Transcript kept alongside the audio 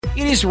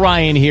It is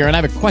Ryan here, and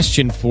I have a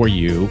question for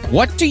you.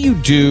 What do you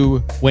do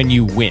when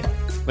you win?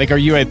 Like, are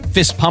you a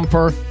fist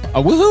pumper,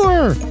 a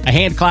woohooer, a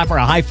hand clapper,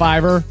 a high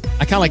fiver?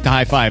 I kind of like the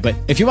high five, but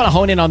if you want to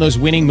hone in on those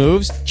winning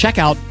moves, check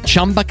out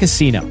Chumba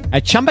Casino.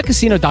 At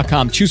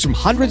ChumbaCasino.com, choose from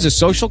hundreds of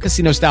social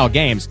casino-style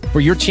games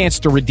for your chance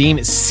to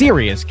redeem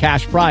serious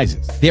cash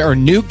prizes. There are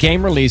new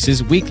game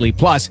releases weekly,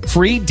 plus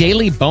free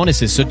daily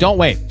bonuses. So don't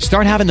wait.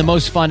 Start having the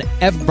most fun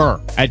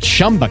ever at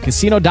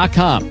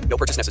ChumbaCasino.com. No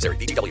purchase necessary.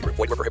 VGW Group.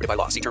 Void where prohibited by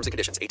law. See terms and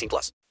conditions.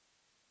 18+.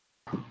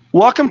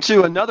 Welcome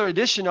to another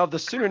edition of the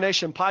Sooner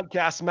Nation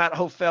podcast. Matt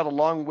Hofeld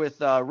along with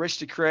Rich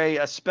DeCray,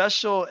 a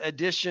special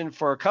edition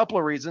for a couple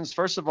of reasons.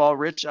 First of all,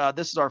 Rich,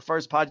 this is our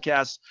first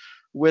podcast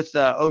with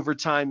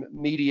Overtime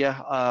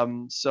Media.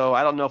 So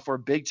I don't know if we're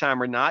big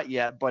time or not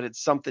yet, but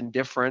it's something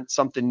different,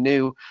 something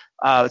new.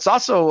 It's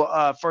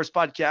also first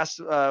podcast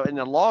in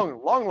a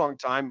long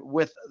time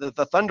with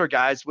the Thunder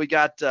guys. We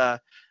got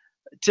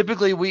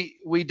typically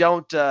we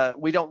don't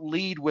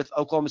lead with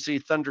Oklahoma City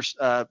Thunder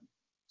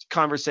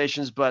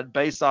conversations, but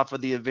based off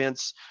of the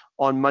events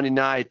on Monday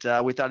night,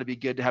 we thought it'd be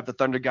good to have the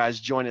Thunder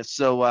guys join us.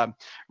 So,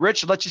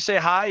 Rich, let you say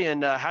hi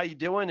and how you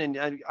doing?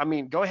 And I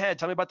mean, go ahead,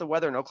 tell me about the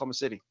weather in Oklahoma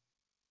City.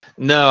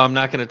 No, I'm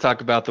not going to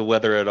talk about the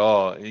weather at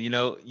all. You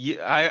know,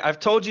 I've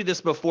told you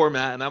this before,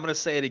 Matt, and I'm going to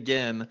say it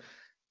again.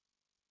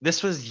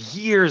 This was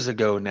years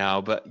ago now,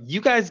 but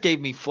you guys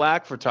gave me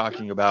flack for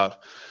talking about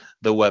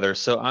the weather.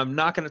 So I'm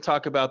not going to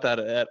talk about that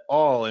at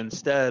all.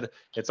 Instead,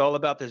 it's all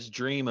about this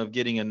dream of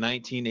getting a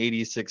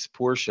 1986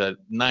 Porsche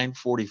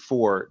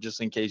 944, just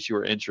in case you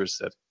were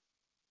interested.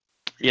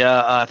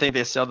 Yeah, I think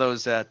they sell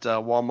those at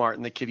Walmart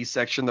in the kiddie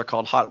section. They're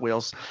called Hot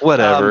Wheels.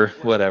 Whatever.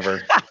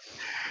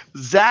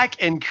 Zach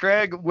and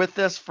Craig with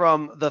us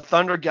from the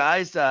Thunder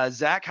guys.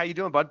 Zach, how you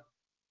doing, bud?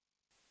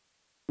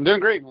 I'm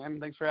doing great,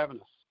 man. Thanks for having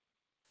us.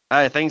 All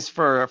right, thanks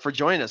for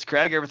joining us.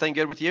 Craig, everything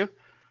good with you?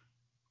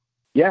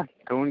 Yeah,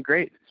 going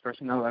great,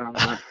 especially now that I'm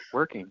not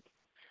working.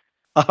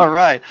 All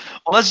right.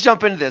 Well, let's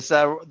jump into this.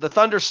 The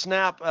Thunder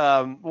snap.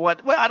 I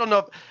don't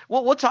know.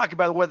 We'll talk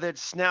about whether it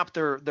snapped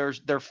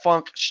their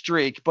funk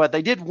streak, but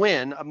they did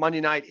win a Monday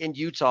night in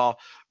Utah.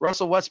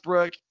 Russell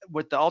Westbrook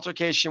with the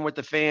altercation with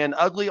the fan,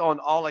 ugly on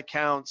all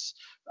accounts.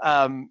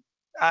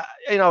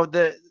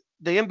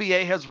 The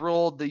NBA has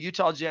ruled, the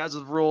Utah Jazz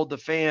have ruled, the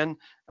fan.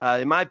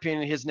 In my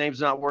opinion, his name's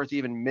not worth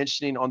even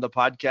mentioning on the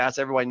podcast.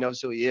 Everybody knows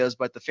who he is,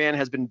 but the fan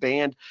has been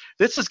banned.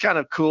 This is kind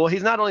of cool.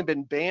 He's not only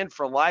been banned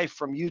for life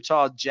from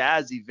Utah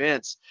Jazz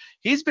events,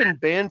 he's been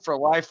banned for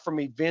life from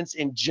events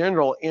in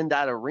general in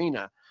that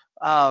arena.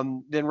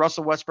 Then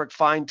Russell Westbrook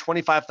fined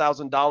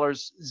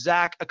 $25,000.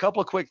 Zach, a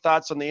couple of quick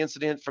thoughts on the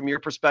incident from your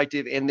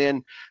perspective. And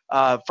then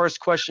first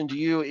question to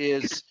you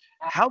is,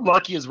 how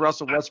lucky is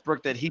Russell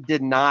Westbrook that he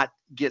did not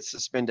get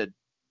suspended?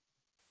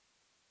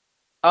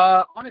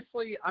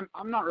 Honestly,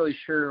 I'm not really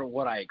sure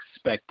what I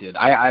expected.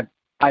 I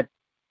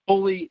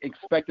fully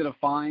expected a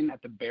fine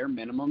at the bare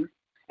minimum,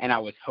 and I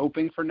was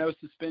hoping for no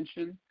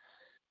suspension.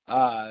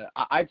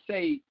 I'd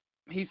say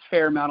he's a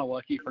fair amount of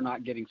lucky for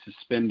not getting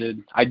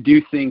suspended. I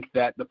do think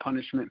that the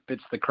punishment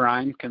fits the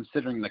crime,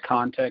 considering the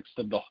context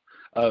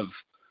of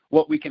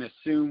what we can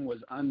assume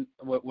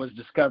what was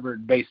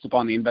discovered based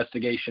upon the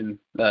investigation,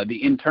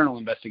 the internal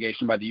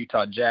investigation by the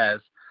Utah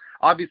Jazz.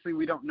 Obviously,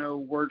 we don't know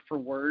word for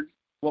word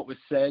what was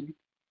said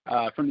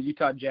from the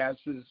Utah Jazz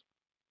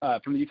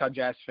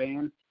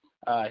fan.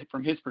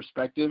 From his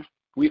perspective,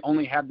 we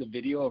only have the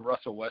video of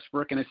Russell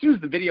Westbrook, and as soon as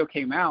the video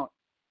came out,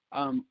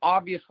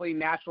 obviously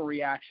natural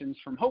reactions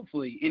from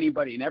hopefully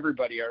anybody and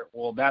everybody are,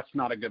 well, that's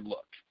not a good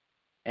look,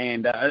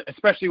 and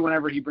especially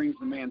whenever he brings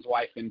the man's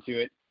wife into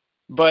it.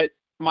 But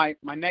my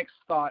next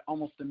thought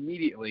almost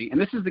immediately,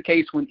 and this is the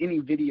case when any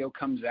video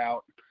comes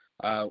out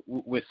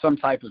with some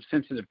type of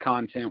sensitive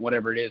content,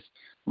 whatever it is,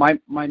 my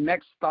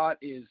next thought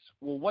is,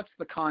 well, what's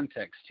the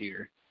context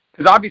here?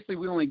 Because obviously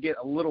we only get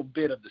a little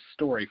bit of the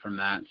story from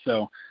that.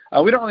 So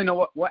we don't really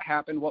know what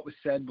happened, what was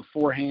said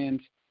beforehand,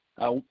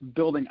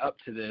 building up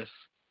to this.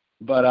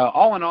 But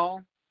all in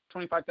all,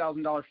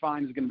 $25,000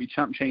 fine is going to be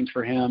chump change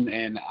for him,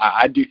 and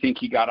I do think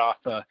he got off.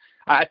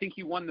 I think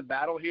he won the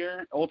battle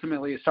here.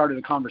 Ultimately, it started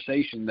a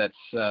conversation that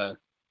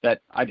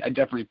I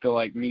definitely feel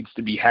like needs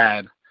to be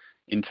had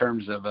in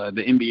terms of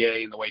the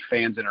NBA and the way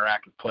fans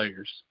interact with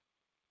players.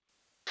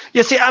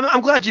 Yeah, see,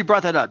 I'm glad you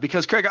brought that up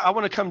because, Craig, I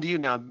want to come to you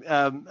now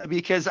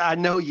because I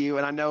know you,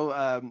 and I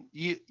know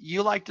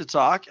you like to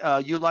talk.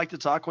 You like to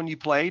talk when you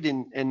played,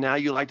 and now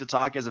you like to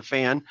talk as a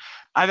fan.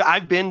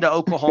 I've been to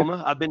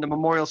Oklahoma. I've been to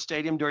Memorial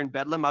Stadium during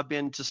Bedlam. I've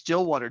been to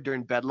Stillwater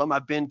during Bedlam.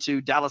 I've been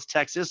to Dallas,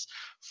 Texas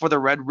for the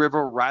Red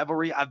River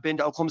rivalry. I've been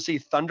to Oklahoma City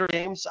Thunder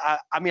games.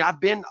 I mean, I've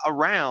been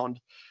around.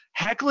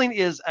 Heckling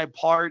is a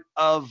part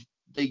of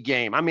the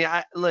game. I mean,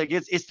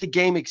 it's the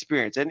game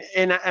experience, and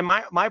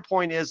my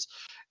point is,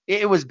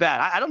 it was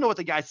bad. I don't know what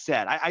the guy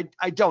said.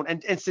 I don't.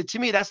 And so to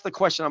me, that's the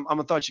question I'm going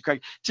to throw at you,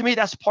 Craig. To me,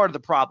 that's part of the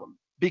problem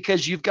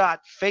because you've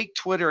got fake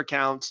Twitter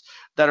accounts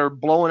that are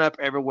blowing up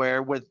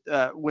everywhere with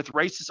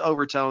racist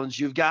overtones.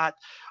 You've got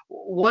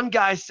one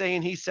guy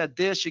saying he said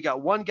this, you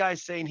got one guy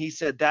saying he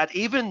said that.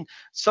 Even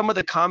some of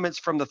the comments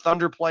from the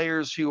Thunder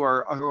players who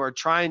are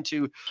trying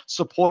to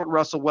support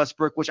Russell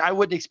Westbrook, which I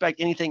wouldn't expect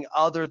anything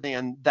other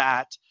than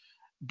that.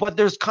 But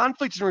there's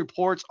conflicting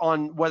reports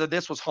on whether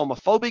this was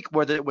homophobic,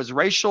 whether it was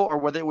racial, or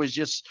whether it was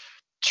just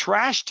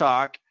trash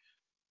talk.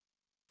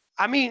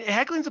 I mean,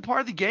 heckling's a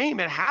part of the game.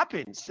 It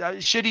happens.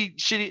 Would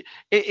it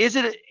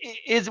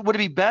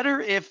be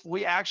better if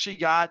we actually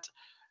got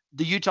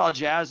the Utah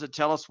Jazz to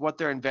tell us what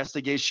their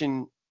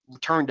investigation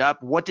turned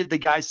up? What did the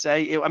guy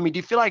say? I mean, do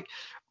you feel like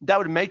that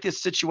would make this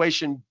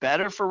situation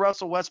better for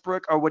Russell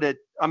Westbrook, or would it,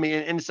 I mean,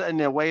 in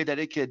a way that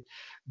it could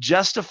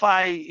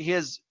justify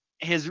his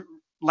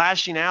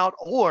lashing out,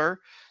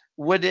 or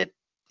would it,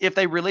 if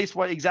they release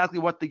exactly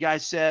what the guy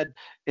said,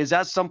 is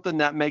that something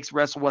that makes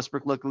Russell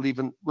Westbrook look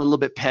even a little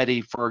bit petty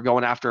for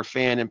going after a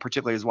fan, and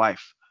particularly his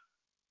wife?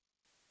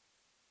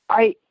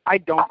 I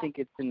don't think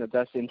it's in the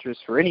best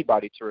interest for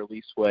anybody to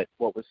release what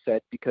was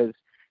said, because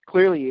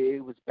clearly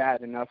it was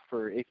bad enough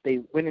for, if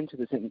they went into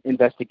this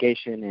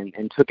investigation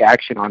and took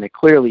action on it,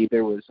 clearly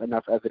there was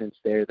enough evidence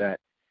there that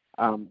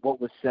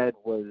what was said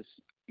was,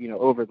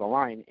 over the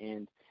line.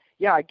 And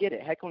yeah, I get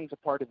it. Heckling's a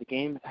part of the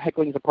game.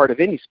 Heckling's a part of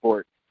any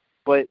sport.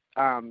 But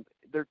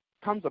there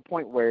comes a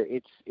point where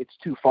it's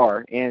too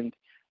far. And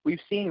we've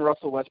seen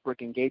Russell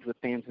Westbrook engage with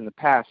fans in the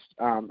past.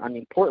 I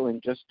mean,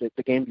 Portland, just the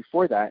game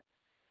before that,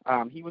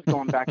 he was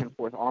going back and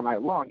forth all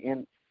night long.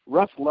 And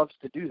Russ loves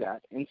to do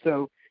that. And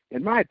so,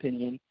 in my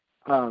opinion,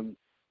 to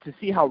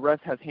see how Russ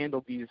has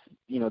handled these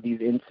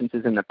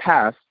instances in the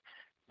past,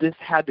 this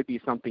had to be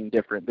something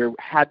different. There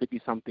had to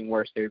be something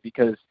worse there,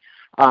 because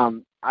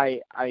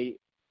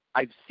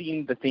I've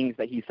seen the things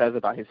that he says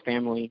about his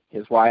family,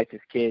 his wife,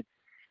 his kids.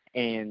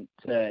 And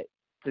to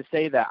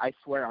say that I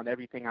swear on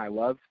everything I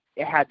love,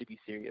 it had to be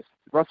serious.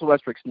 Russell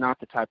Westbrook's not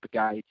the type of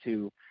guy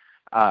to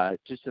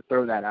just to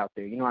throw that out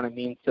there. You know what I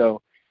mean?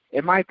 So,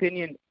 in my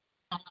opinion,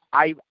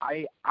 I'm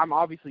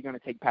obviously going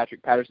to take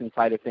Patrick Patterson's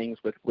side of things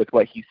with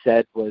what he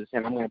said was,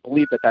 and I'm going to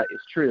believe that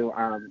is true.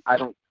 I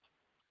don't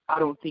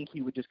think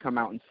he would just come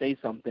out and say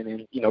something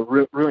and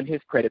ruin his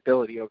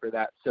credibility over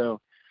that.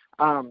 So,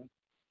 I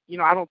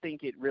don't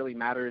think it really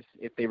matters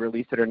if they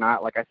release it or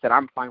not. Like I said,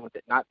 I'm fine with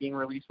it not being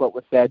released, what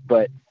was said,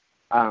 but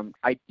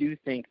I do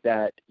think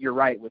that you're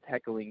right with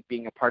heckling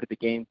being a part of the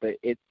game, but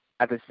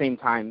at the same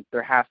time,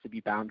 there has to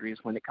be boundaries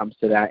when it comes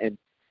to that. And,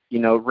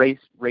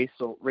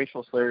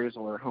 racial slurs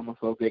or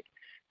homophobic,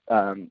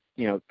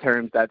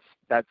 terms,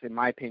 that's in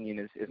my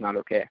opinion is not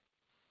okay.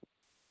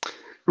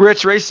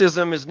 Rich,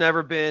 racism has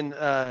never been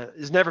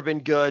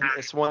good.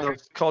 It's one of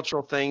those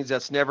cultural things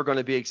that's never going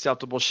to be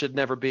acceptable, should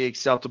never be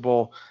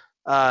acceptable.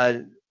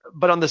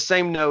 But on the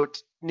same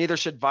note, neither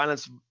should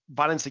violence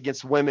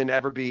against women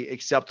ever be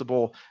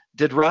acceptable.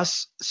 Did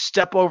Russ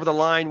step over the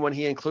line when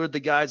he included the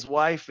guy's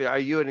wife? Are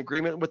you in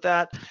agreement with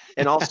that?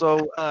 And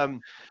also,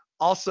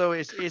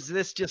 is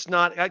this just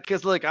not,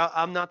 because look,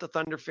 I'm not the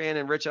Thunder fan,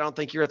 and Rich, I don't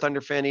think you're a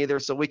Thunder fan either.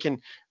 So we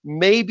can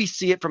maybe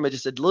see it from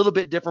just a little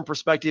bit different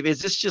perspective. Is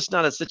this just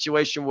not a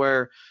situation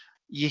where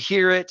you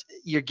hear it,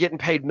 you're getting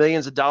paid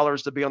millions of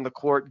dollars to be on the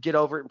court, get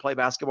over it and play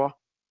basketball?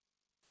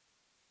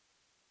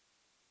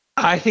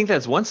 I think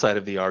that's one side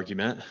of the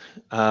argument.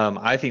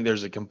 I think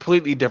there's a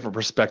completely different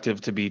perspective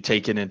to be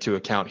taken into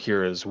account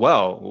here as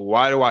well.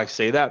 Why do I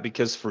say that?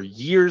 Because for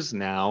years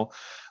now,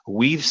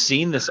 we've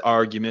seen this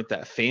argument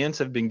that fans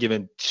have been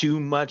given too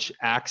much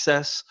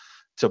access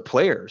to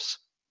players.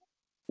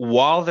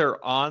 While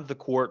they're on the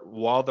court,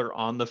 while they're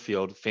on the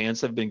field,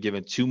 fans have been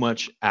given too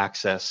much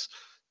access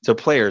to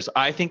players.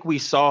 I think we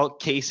saw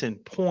case in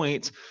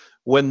point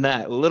when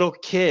that little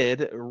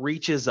kid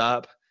reaches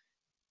up.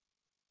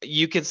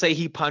 You could say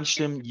he punched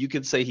him. You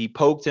could say he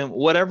poked him.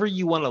 Whatever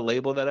you want to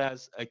label that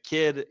as, a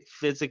kid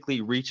physically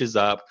reaches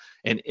up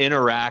and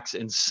interacts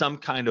in some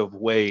kind of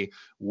way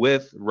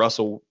with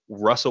Russell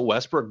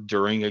Westbrook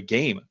during a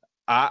game.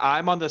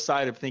 I'm on the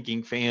side of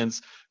thinking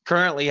fans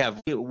currently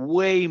have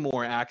way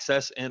more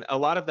access, and a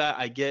lot of that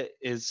I get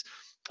is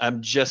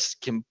just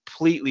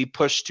completely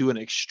pushed to an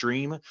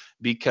extreme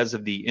because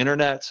of the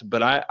internet.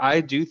 But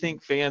I do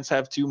think fans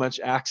have too much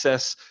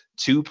access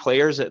to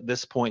players at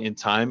this point in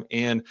time.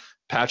 And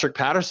Patrick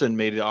Patterson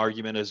made an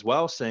argument as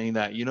well, saying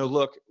that,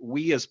 look,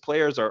 we as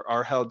players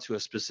are held to a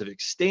specific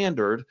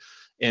standard,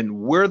 and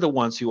we're the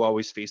ones who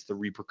always face the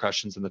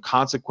repercussions and the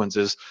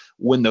consequences.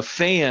 When the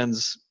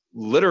fans,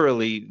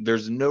 literally,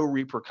 there's no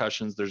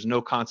repercussions, there's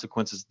no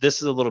consequences. This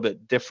is a little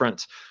bit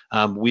different.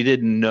 We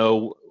didn't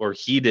know, or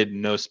he didn't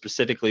know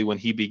specifically when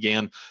he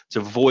began to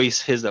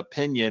voice his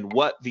opinion,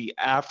 what the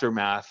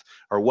aftermath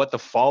or what the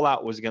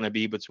fallout was going to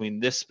be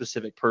between this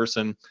specific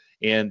person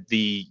and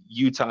the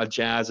Utah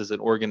Jazz as an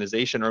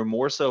organization, or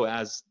more so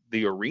as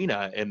the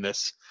arena in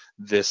this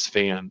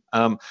fan.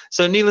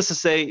 So needless to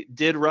say,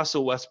 did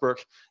Russell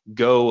Westbrook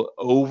go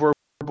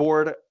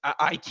overboard?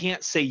 I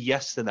can't say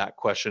yes to that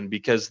question,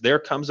 because there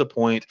comes a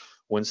point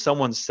when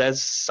someone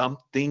says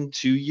something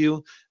to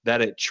you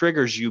that it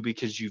triggers you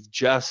because you've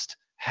just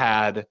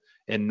had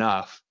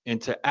enough.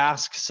 And to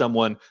ask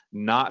someone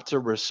not to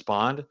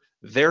respond,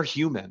 they're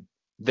human.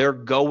 they're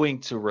going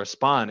to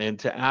respond. And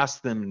to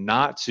ask them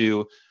not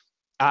to,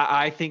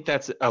 I think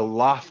that's a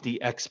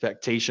lofty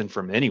expectation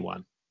from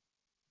anyone.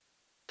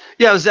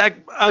 Yeah, Zach.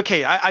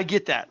 Okay, I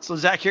get that. So,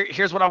 Zach,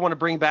 here's what I want to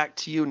bring back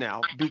to you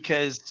now,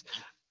 because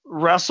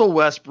Russell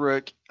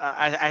Westbrook,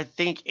 I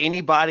think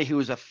anybody who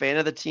is a fan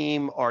of the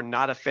team or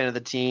not a fan of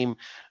the team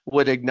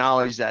would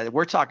acknowledge that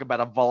we're talking about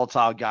a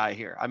volatile guy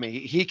here. I mean,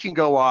 he can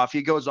go off.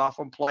 He goes off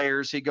on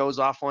players. He goes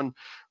off on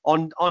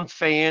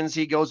fans.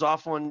 He goes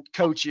off on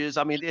coaches.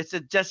 I mean, it's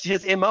just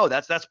his MO.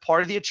 That's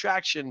part of the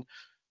attraction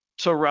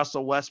to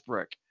Russell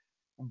Westbrook.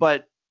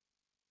 But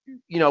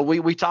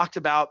we talked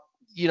about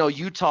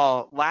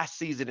Utah last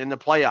season in the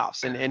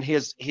playoffs, and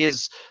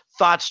his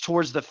thoughts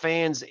towards the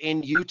fans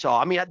in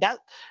Utah. I mean, that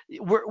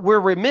we're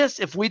remiss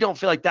if we don't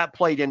feel like that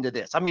played into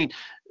this. I mean,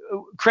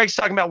 Craig's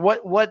talking about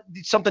what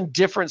something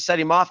different set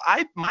him off.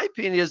 My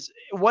opinion is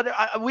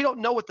we don't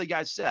know what the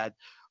guy said,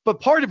 but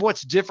part of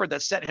what's different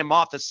that set him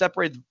off, that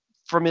separated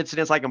from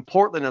incidents like in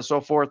Portland and so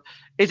forth,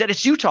 is that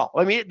it's Utah.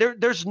 I mean,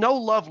 there's no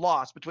love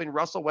lost between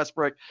Russell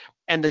Westbrook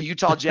and the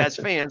Utah Jazz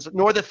fans,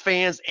 nor the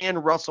fans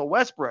and Russell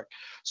Westbrook.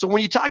 So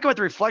when you talk about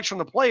the reflection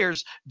on the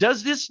players,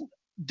 does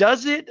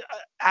it,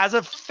 as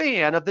a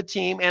fan of the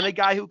team and a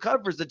guy who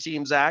covers the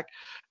team, Zach,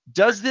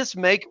 does this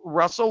make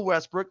Russell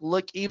Westbrook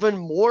look even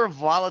more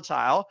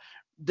volatile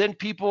than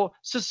people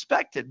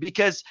suspected?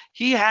 Because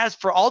he has,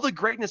 for all the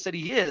greatness that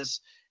he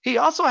is, he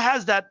also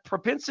has that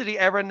propensity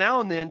every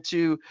now and then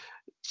to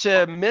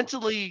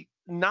mentally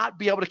not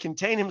be able to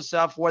contain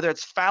himself, whether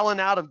it's fouling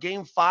out of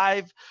game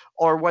 5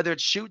 or whether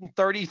it's shooting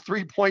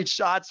 33-point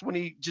shots when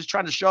he just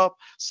trying to show up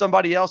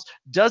somebody else.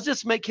 Does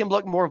this make him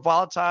look more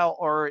volatile,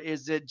 or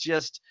is it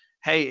just,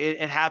 hey,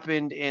 it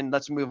happened and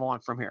let's move on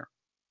from here?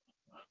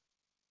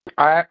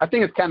 I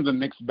think it's kind of a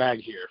mixed bag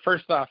here.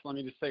 First off, let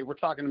me just say we're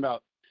talking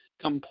about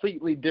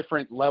completely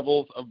different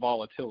levels of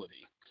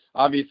volatility.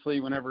 Obviously,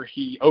 whenever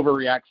he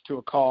overreacts to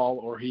a call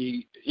or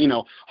he,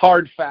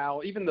 hard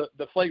foul, even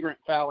the flagrant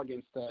foul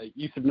against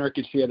Yusuf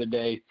Nurkic the other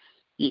day,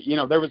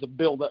 there was a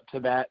build up to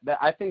that. That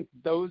I think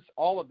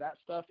all of that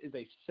stuff is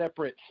a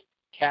separate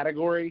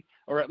category,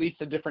 or at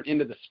least a different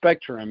end of the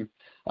spectrum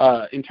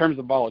in terms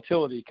of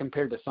volatility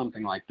compared to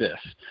something like this.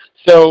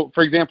 So,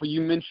 for example,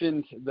 you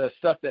mentioned the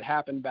stuff that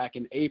happened back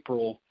in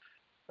April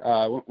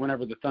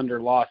whenever the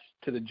Thunder lost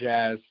to the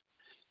Jazz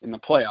in the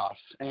playoffs.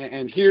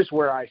 And here's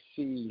where I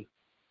see,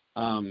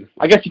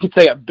 I guess you could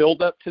say, a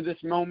build-up to this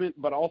moment,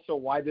 but also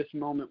why this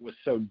moment was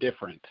so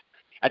different.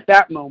 At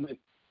that moment,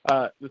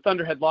 the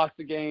Thunder had lost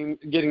the game,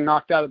 getting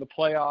knocked out of the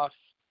playoffs.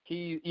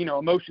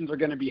 Emotions are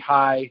going to be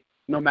high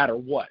no matter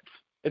what.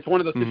 It's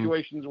one of those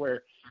situations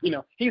where,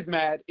 he's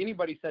mad.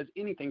 Anybody says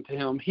anything to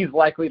him, he's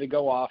likely to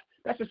go off.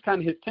 That's just kind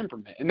of his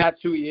temperament, and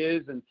that's who he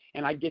is,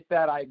 and I get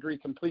that. I agree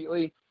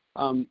completely.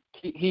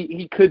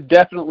 He could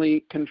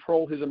definitely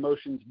control his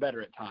emotions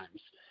better at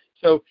times.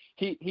 So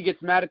he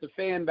gets mad at the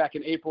fan back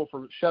in April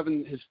for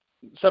shoving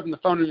the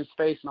phone in his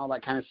face and all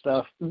that kind of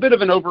stuff. A bit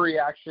of an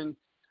overreaction.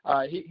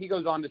 He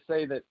goes on to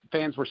say that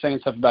fans were saying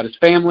stuff about his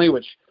family,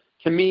 which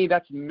to me,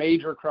 that's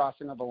major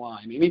crossing of the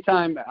line.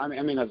 Anytime, I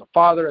mean, as a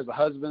father, as a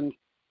husband,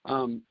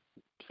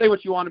 say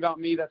what you want about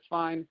me, that's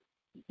fine.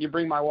 You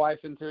bring my wife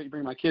into it, you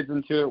bring my kids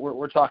into it,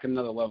 we're talking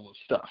another level of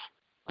stuff.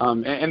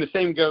 And the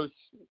same goes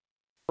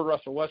for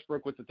Russell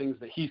Westbrook with the things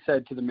that he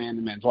said to the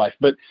man's wife.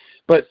 But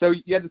so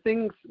you had the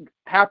things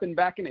happen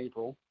back in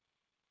April,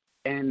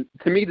 and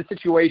to me, the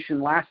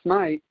situation last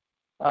night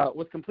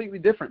was completely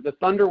different. The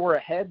Thunder were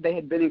ahead. They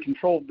had been in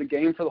control of the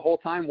game for the whole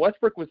time.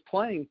 Westbrook was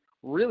playing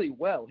really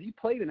well. He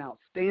played an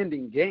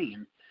outstanding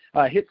game,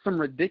 hit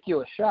some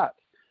ridiculous shots.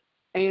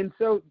 And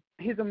so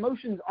his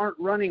emotions aren't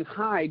running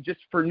high just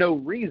for no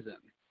reason.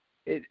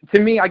 To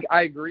me,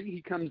 I agree.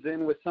 He comes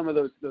in with some of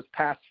those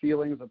past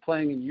feelings of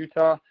playing in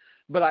Utah.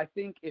 But I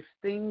think if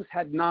things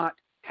had not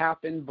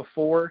happened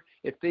before,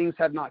 if things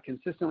had not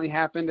consistently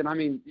happened, and I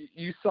mean,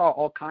 you saw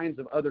all kinds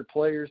of other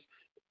players,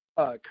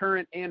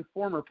 current and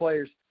former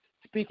players,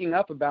 speaking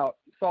up about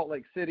Salt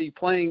Lake City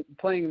playing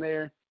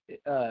there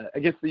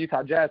against the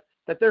Utah Jazz,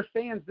 that their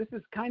fans, this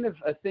is kind of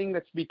a thing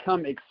that's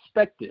become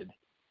expected.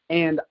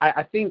 And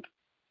I think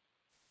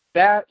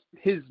that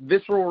his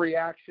visceral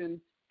reaction,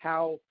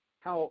 how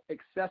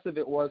excessive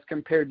it was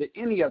compared to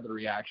any other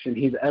reaction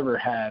he's ever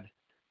had,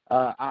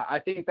 I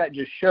think that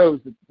just shows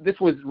that this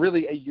was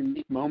really a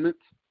unique moment.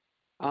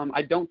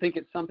 I don't think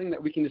it's something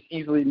that we can just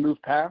easily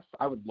move past.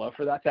 I would love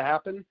for that to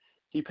happen.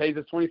 He pays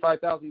us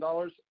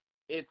 $25,000.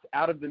 It's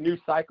out of the news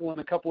cycle in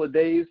a couple of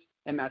days,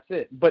 and that's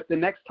it. But the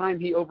next time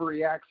he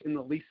overreacts in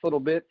the least little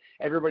bit,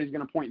 everybody's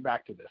going to point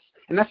back to this.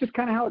 And that's just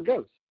kind of how it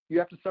goes. You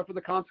have to suffer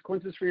the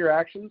consequences for your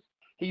actions.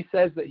 He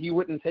says that he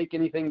wouldn't take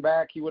anything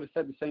back. He would have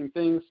said the same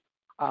things.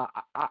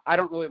 I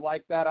don't really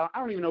like that. I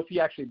don't even know if he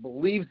actually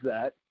believes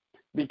that,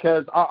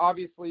 because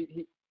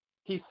obviously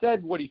he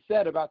said what he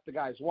said about the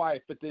guy's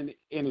wife, but then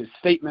in his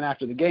statement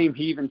after the game,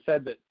 he even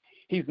said that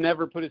he's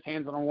never put his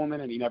hands on a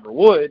woman and he never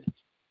would.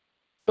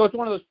 So it's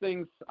one of those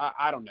things,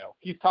 I don't know.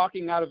 He's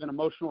talking out of an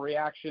emotional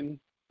reaction,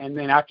 and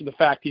then after the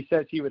fact, he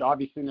says he would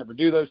obviously never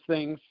do those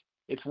things.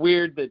 It's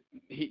weird that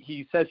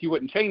he says he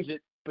wouldn't change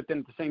it, but then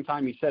at the same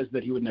time he says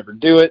that he would never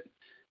do it.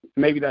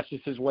 Maybe that's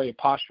just his way of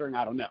posturing.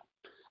 I don't know.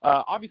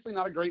 Obviously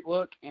not a great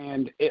look,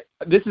 and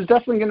this is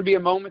definitely going to be a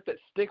moment that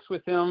sticks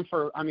with him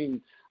for,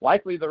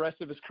 likely the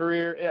rest of his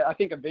career. I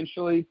think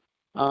eventually,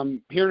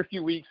 here in a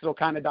few weeks, it'll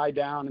kind of die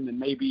down, and then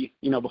maybe,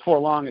 before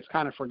long, it's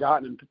kind of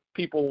forgotten, and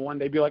people will one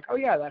day be like, oh,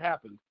 yeah, that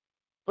happened.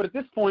 But at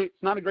this point,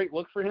 it's not a great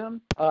look for him.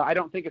 I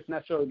don't think it's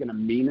necessarily going to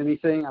mean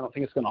anything. I don't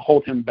think it's going to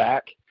hold him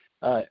back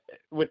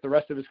with the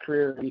rest of his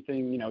career or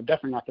anything,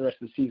 definitely not the rest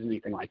of the season,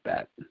 anything like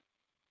that.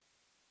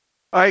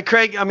 All right,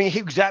 Craig.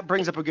 Zach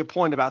brings up a good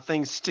point about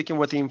things sticking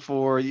with him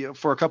for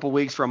a couple of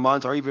weeks, for a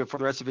month, or even for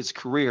the rest of his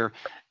career.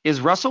 Is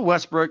Russell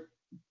Westbrook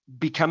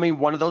becoming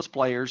one of those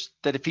players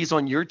that if he's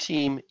on your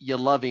team, you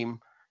love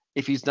him?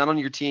 If he's not on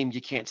your team,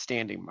 you can't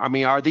stand him?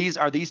 Are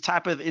these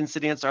type of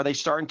incidents, are they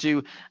starting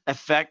to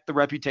affect the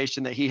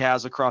reputation that he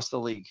has across the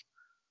league?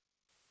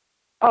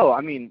 Oh,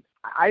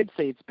 I'd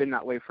say it's been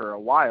that way for a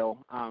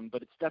while,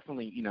 but it's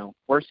definitely,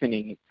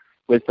 worsening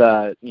with,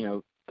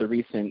 the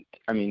recent,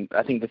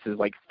 I think this is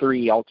like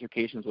 3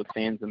 altercations with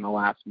fans in the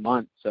last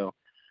month. So,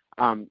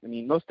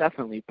 most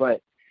definitely.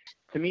 But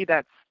to me,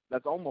 that's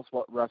almost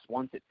what Russ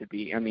wants it to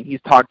be.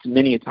 He's talked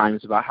many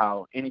times about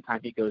how anytime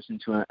he goes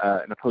into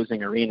an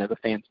opposing arena, the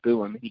fans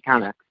boo him. He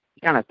kind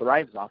of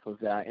thrives off of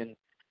that. And,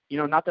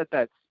 not that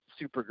that's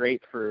super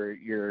great for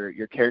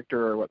your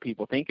character or what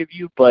people think of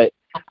you, but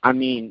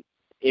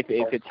if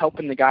it's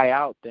helping the guy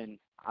out, then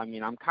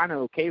I'm kind of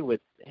okay with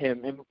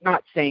him, and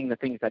not saying the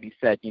things that he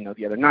said,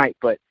 the other night,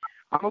 but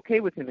I'm okay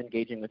with him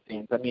engaging with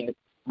fans.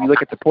 We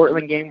look at the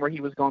Portland game where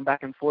he was going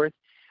back and forth.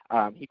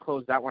 He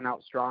closed that one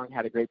out strong,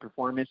 had a great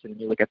performance. And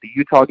you look at the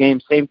Utah game,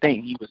 same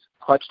thing. He was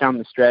clutch down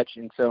the stretch.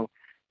 And so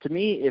to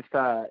me, if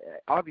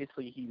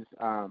obviously he's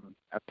a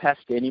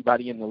pest to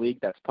anybody in the league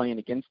that's playing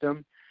against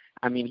him.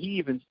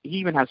 He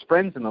even has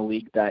friends in the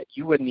league that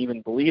you wouldn't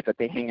even believe that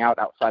they hang out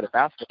outside of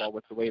basketball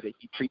with the way that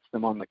he treats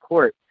them on the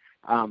court.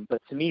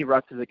 But to me,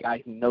 Russ is a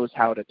guy who knows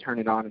how to turn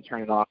it on and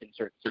turn it off in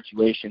certain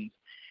situations.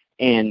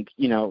 And,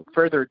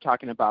 further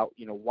talking about,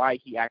 why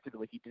he acted the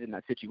way he did in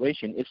that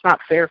situation, it's not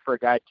fair for a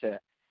guy to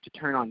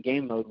turn on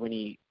game mode when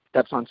he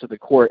steps onto the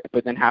court,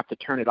 but then have to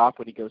turn it off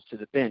when he goes to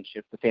the bench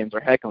if the fans are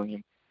heckling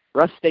him.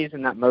 Russ stays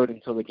in that mode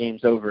until the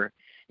game's over.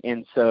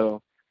 And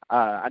so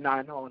I know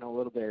I went a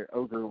little bit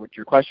over what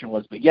your question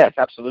was, but yes,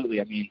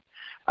 absolutely.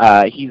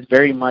 He's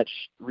very much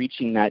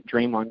reaching that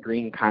Draymond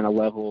Green kind of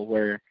level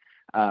where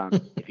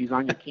if he's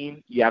on your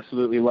team, you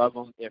absolutely love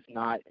him. If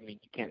not, you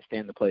can't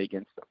stand to play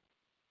against him.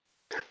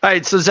 All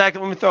right, so Zach,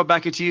 let me throw it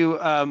back at you.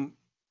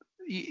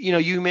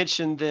 You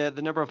mentioned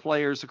the number of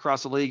players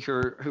across the league who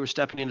are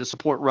stepping in to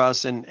support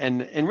Russ, and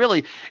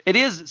really it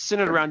is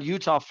centered around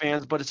Utah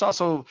fans, but it's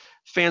also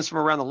fans from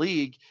around the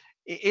league.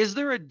 Is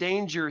there a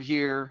danger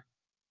here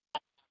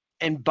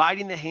in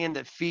biting the hand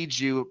that feeds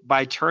you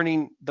by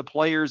turning the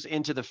players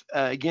into the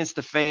against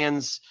the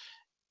fans?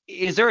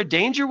 Is there a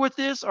danger with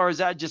this, or is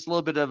that just a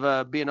little bit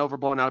of being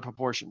overblown out of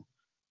proportion?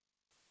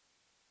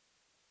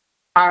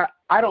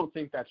 I don't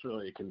think that's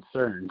really a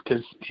concern,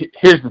 because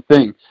here's the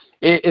thing.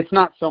 It's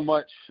not so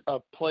much a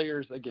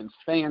players against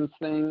fans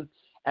thing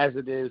as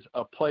it is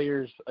a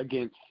players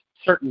against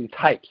certain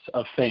types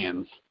of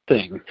fans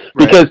thing.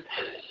 Right. Because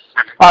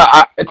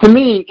to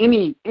me,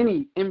 any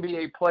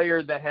NBA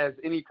player that has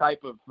any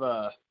type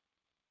of,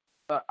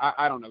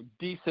 I don't know,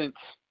 decent,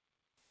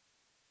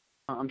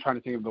 I'm trying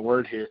to think of the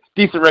word here,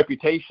 decent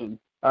reputation,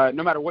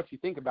 no matter what you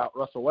think about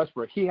Russell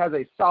Westbrook, he has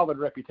a solid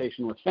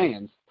reputation with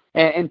fans.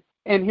 And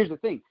here's the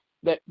thing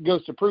that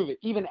goes to prove it.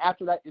 Even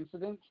after that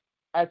incident,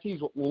 as he's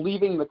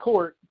leaving the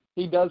court,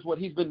 he does what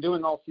he's been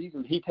doing all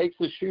season. He takes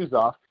his shoes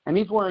off, and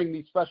he's wearing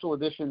these special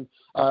edition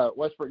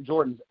Westbrook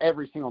Jordans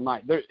every single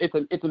night.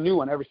 It's a new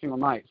one every single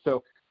night.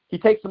 So he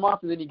takes them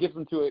off, and then he gives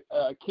them to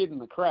a kid in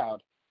the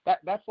crowd.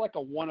 That's like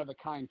a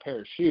one-of-a-kind pair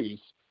of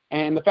shoes.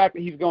 And the fact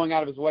that he's going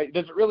out of his way,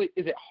 is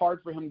it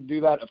hard for him to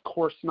do that? Of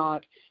course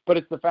not. But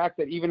it's the fact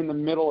that even in the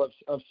middle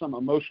of some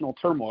emotional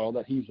turmoil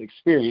that he's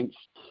experienced,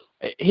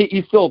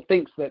 he still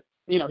thinks that,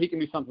 he can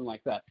do something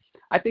like that.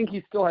 I think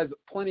he still has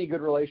plenty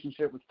good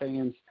relationship with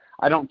fans.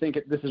 I don't think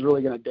this is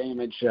really going to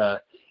damage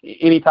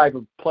any type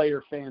of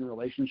player-fan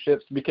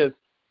relationships, because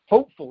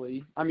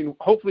hopefully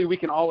we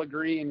can all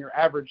agree, and your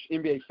average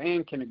NBA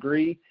fan can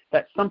agree,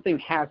 that something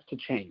has to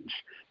change,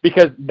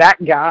 because that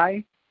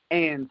guy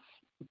and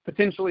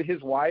potentially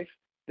his wife,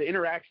 the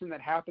interaction that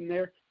happened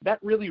there, that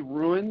really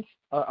ruined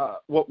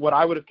what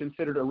I would have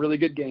considered a really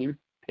good game.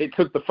 It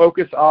took the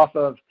focus off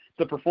of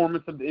the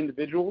performance of the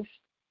individuals,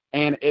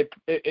 and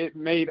it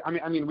made,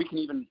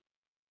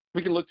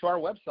 we can look to our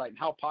website and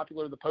how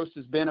popular the post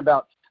has been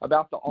about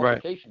the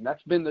altercation. Right.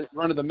 That's been the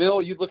run of the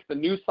mill. You look at the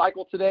news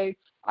cycle today,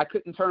 I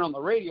couldn't turn on the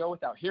radio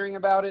without hearing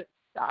about it.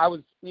 I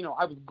was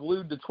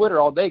glued to Twitter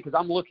all day because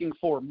I'm looking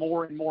for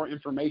more and more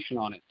information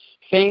on it.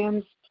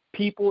 Fans,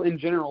 people in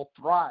general,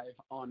 thrive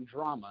on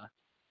drama.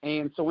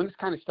 And so when this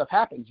kind of stuff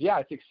happens, yeah,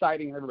 it's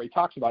exciting and everybody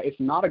talks about it. It's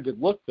not a good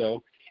look,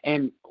 though.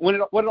 And what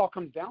it all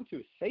comes down to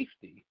is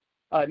safety.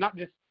 Not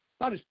just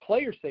not just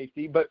player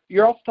safety, but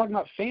you're also talking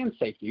about fan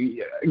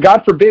safety.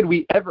 God forbid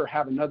we ever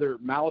have another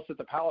Malice at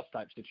the Palace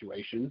type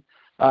situation.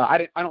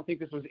 I don't think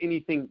this was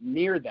anything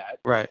near that.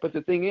 Right. But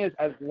the thing is,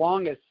 as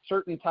long as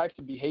certain types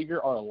of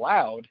behavior are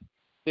allowed,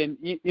 then,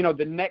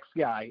 the next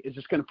guy is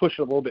just going to push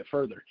it a little bit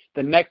further.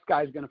 The next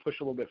guy is going to push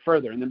a little bit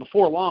further. And then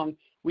before long,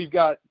 we've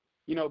got,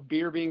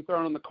 beer being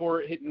thrown on the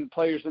court, hitting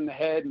players in the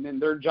head, and then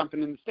they're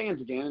jumping in the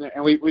stands again.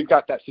 And we've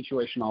got that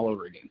situation all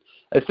over again.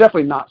 It's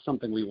definitely not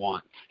something we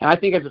want. And I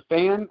think as a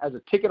fan, as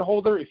a ticket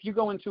holder, if you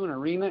go into an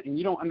arena and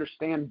you don't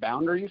understand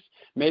boundaries,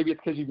 maybe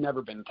it's because you've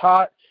never been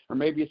taught, or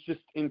maybe it's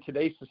just in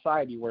today's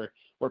society where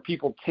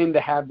people tend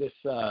to have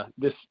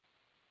this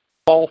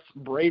false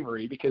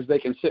bravery because they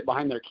can sit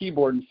behind their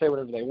keyboard and say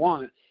whatever they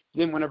want.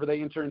 Then whenever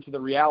they enter into the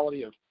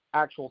reality of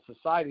actual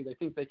society, they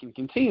think they can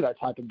continue that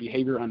type of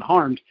behavior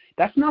unharmed.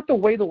 That's not the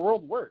way the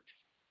world works.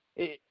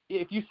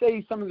 If you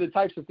say some of the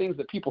types of things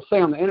that people say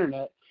on the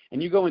internet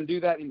and you go and do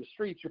that in the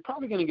streets, you're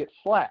probably going to get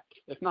slapped,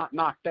 if not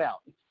knocked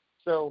out.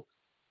 So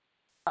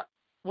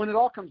when it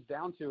all comes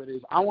down to it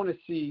is I want to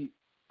see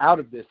out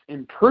of this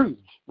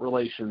improved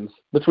relations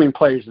between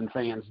players and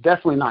fans,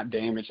 definitely not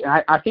damaged.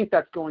 And I think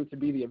that's going to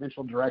be the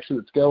eventual direction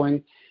it's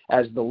going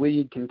as the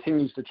league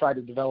continues to try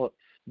to develop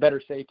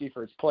better safety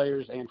for its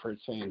players and for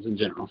its fans in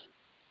general.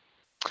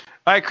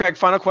 All right, Craig,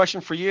 final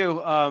question for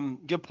you.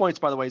 Good points,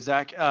 by the way,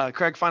 Zach.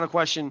 Craig, final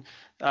question.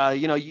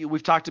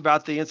 We've talked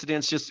about the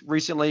incidents just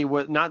recently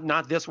with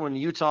not this one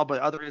in Utah,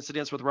 but other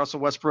incidents with Russell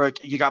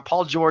Westbrook. You got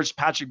Paul George,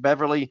 Patrick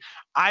Beverley.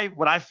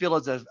 What I feel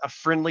is a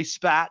friendly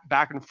spat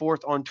back and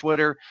forth on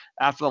Twitter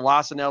after the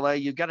loss in LA.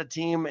 You've got a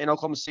team in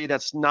Oklahoma City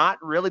that's not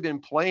really been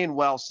playing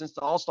well since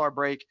the All-Star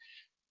break.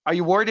 Are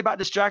you worried about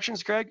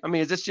distractions, Craig? I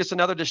mean, is this just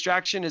another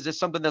distraction? Is this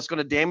something that's going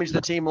to damage the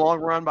team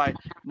long run by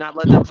not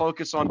letting them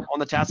focus on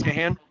the task at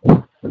hand?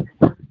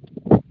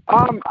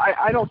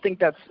 I don't think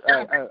that's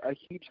a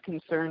huge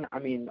concern. I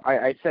mean,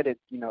 I said it,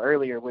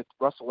 earlier with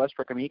Russell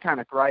Westbrook. I mean, he kind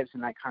of thrives in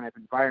that kind of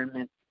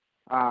environment.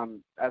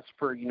 As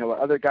for,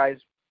 other guys,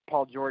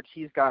 Paul George,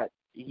 he's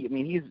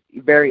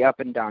very up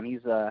and down.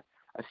 He's a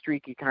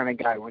streaky kind of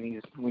guy. When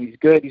he's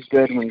good, he's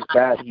good. When he's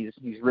bad,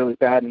 he's really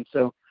bad. And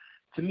so,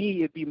 to me,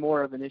 it'd be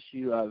more of an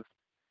issue of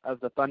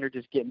the Thunder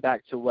just getting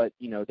back to what,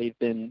 they've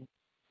been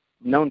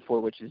known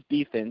for, which is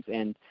defense.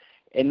 And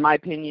in my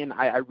opinion,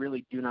 I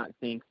really do not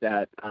think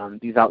that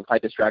these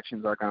outside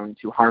distractions are going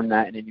to harm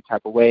that in any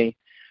type of way.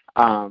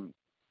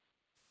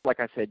 Like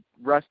I said,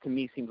 Russ to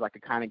me seems like a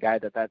kind of guy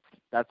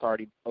that's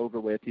already over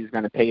with. He's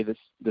going to pay this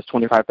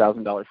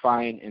 $25,000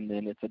 fine, and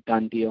then it's a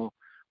done deal.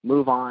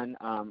 Move on.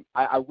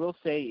 I will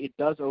say it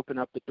does open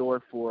up the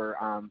door for,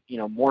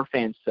 more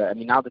fans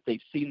now that they've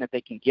seen that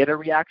they can get a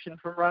reaction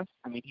from Russ,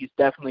 he's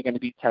definitely going to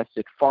be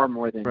tested far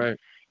more than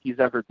he's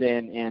ever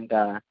been.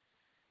 And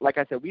like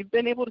I said, we've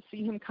been able to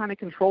see him kind of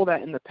control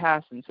that in the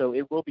past. And so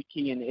it will be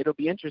key, and it'll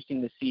be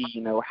interesting to see,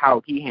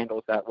 how he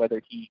handles that,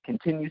 whether he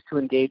continues to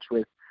engage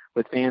with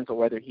fans or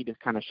whether he just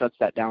kind of shuts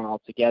that down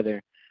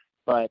altogether.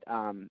 But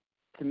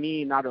to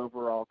me, not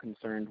overall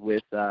concerned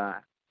with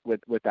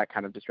that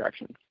kind of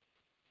distraction.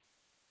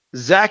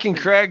 Zach and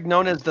Craig,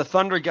 known as the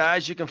Thunder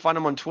Guys, you can find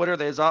them on Twitter.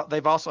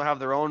 They've also have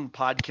their own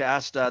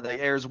podcast that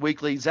airs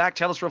weekly. Zach,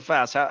 tell us real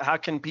fast, how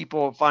can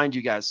people find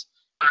you guys?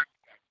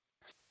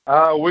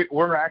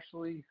 We're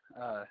actually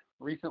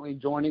recently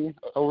joining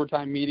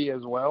Overtime Media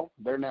as well,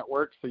 their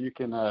network. So you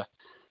can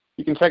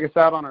check us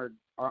out on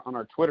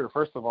our Twitter.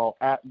 First of all,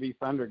 at the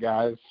Thunder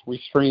Guys, we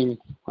stream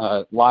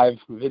live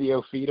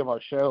video feed of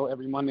our show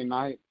every Monday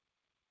night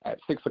at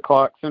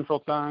 6:00 Central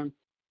Time,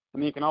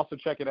 and then you can also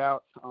check it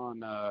out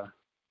on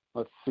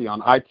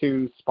on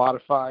iTunes,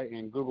 Spotify,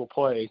 and Google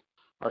Play.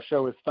 Our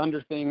show is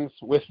Thunder Things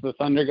with the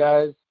Thunder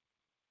Guys.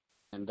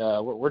 And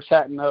we're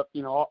chatting up,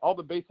 all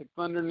the basic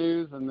Thunder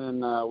news, and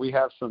then we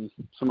have some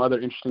other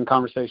interesting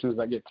conversations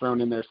that get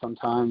thrown in there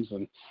sometimes,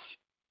 and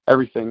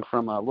everything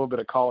from a little bit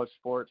of college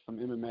sports, some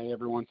MMA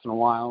every once in a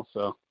while.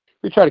 So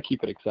we try to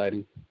keep it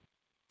exciting.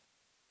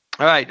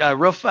 All right,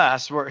 real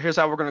fast. Here's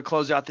how we're going to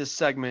close out this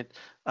segment.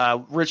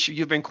 Rich,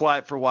 you've been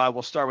quiet for a while.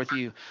 We'll start with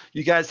you.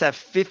 You guys have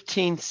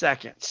 15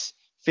 seconds.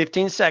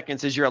 15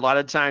 seconds is your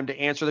allotted time to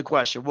answer the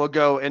question. We'll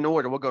go in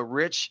order. We'll go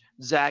Rich,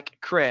 Zach,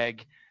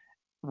 Craig.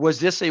 Was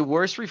this a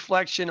worse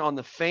reflection on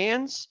the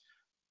fans,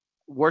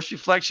 worse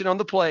reflection on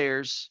the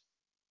players?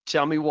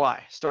 Tell me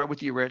why. Start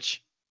with you,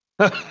 Rich.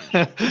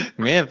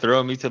 Man,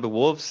 throwing me to the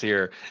wolves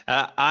here.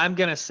 I'm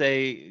going to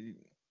say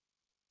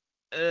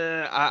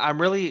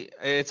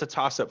it's a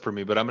toss-up for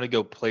me, but I'm going to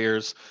go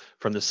players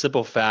from the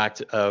simple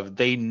fact of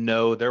they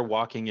know they're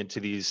walking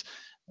into these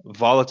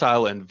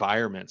volatile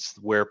environments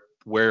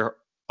where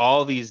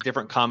all these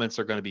different comments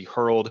are going to be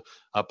hurled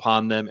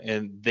upon them,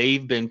 and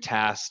they've been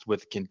tasked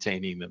with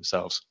containing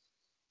themselves.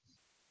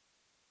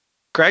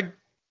 Craig?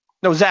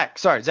 No, Zach.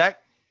 Sorry, Zach.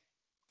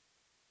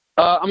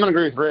 I'm going to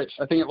agree with Rich.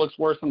 I think it looks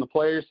worse on the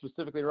players,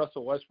 specifically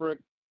Russell Westbrook.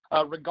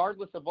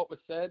 Regardless of what was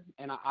said,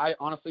 and I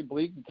honestly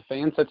believe that the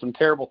fans said some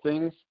terrible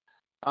things,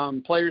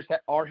 players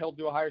are held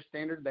to a higher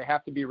standard. They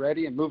have to be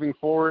ready, and moving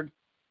forward,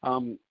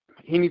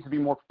 he needs to be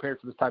more prepared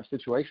for this type of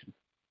situation.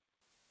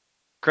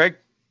 Craig?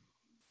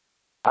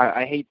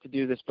 I hate to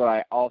do this, but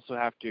I also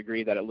have to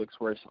agree that it looks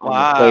worse on the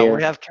Wow, player.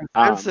 we have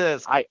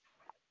consensus.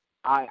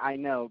 I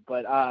know,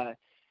 but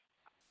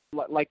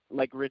like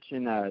Rich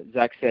and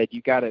Zach said,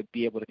 you got to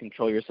be able to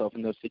control yourself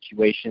in those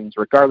situations,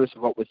 regardless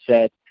of what was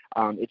said.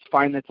 It's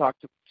fine to talk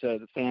to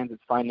the fans.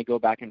 It's fine to go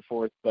back and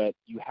forth, but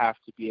you have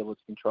to be able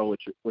to control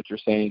what you're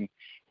saying.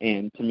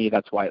 And to me,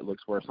 that's why it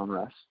looks worse on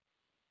refs.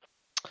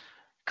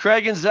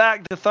 Craig and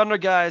Zach, the Thunder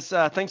guys,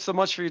 thanks so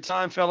much for your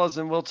time, fellas,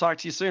 and we'll talk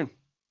to you soon.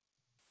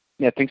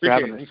 Yeah, thanks for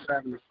having us. Thanks for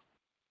having us.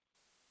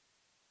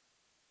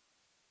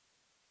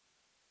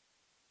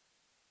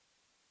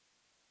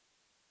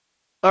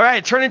 All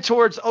right, turning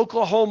towards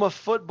Oklahoma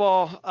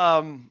football.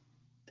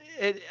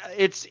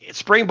 It's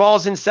spring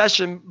ball's in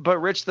session, but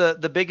Rich,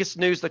 the biggest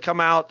news to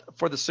come out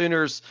for the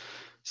Sooners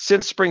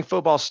since spring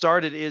football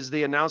started is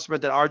the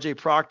announcement that RJ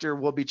Proctor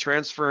will be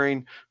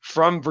transferring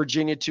from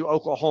Virginia to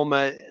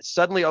Oklahoma.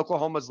 Suddenly,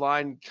 Oklahoma's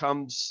line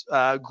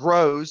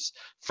grows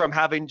from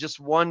having just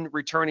one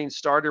returning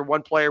starter,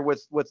 one player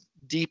with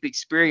deep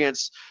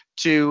experience,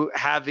 to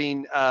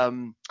having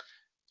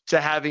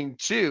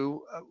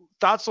two.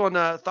 Thoughts on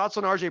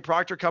RJ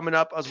Proctor coming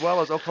up, as well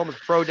as Oklahoma's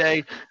pro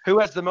day. Who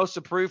has the most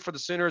approved for the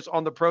Sooners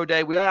on the pro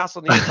day? We also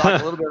need to talk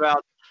a little bit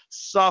about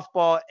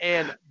softball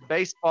and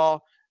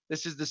baseball.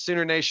 This is the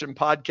Sooner Nation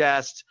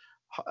podcast,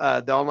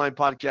 the online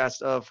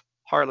podcast of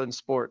Heartland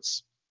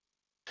Sports.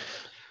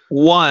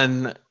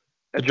 One,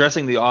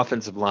 addressing the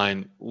offensive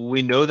line,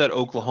 we know that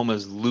Oklahoma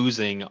is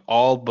losing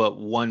all but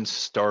one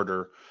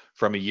starter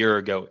from a year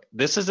ago.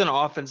 This is an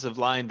offensive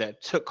line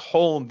that took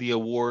home the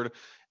award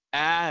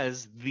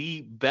as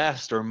the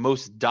best or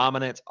most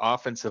dominant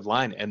offensive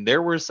line, and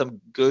there were some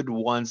good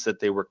ones that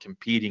they were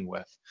competing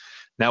with.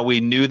 Now,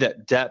 we knew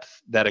that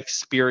depth, that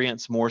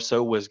experience more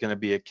so, was going to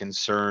be a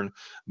concern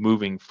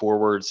moving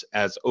forwards,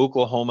 as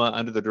Oklahoma,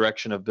 under the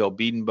direction of Bill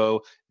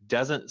Bedenbaugh,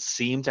 doesn't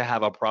seem to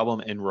have a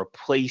problem in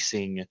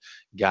replacing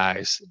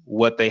guys.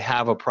 What they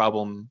have a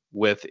problem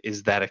with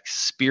is that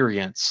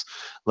experience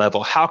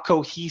level. How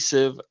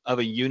cohesive of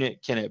a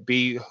unit can it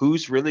be?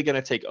 Who's really going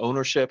to take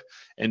ownership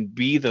and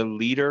be the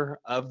leader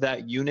of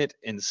that unit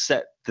and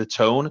set the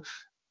tone?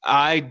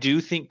 I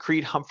do think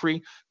Creed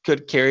Humphrey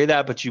could carry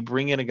that, but you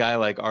bring in a guy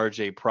like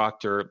RJ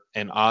Proctor,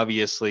 and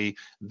obviously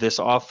this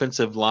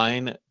offensive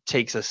line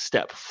takes a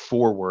step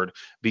forward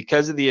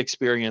because of the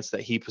experience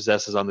that he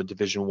possesses on the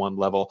Division I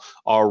level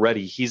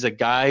already. He's a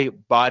guy,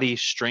 body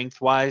strength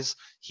wise,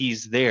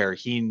 he's there.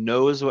 He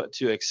knows what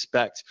to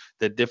expect,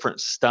 the different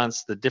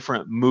stunts, the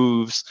different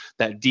moves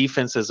that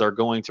defenses are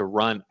going to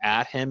run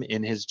at him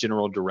in his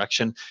general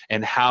direction,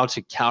 and how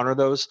to counter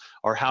those,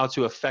 or how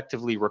to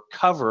effectively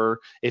recover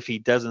if he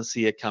doesn't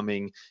see it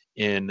coming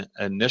in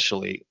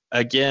initially.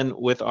 Again,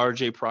 with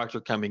RJ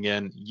Proctor coming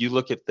in, you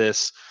look at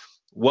this,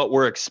 what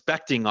we're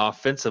expecting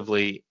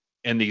offensively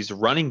in these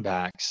running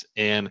backs,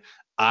 and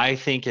I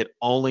think it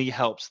only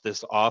helps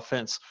this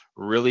offense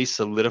really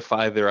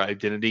solidify their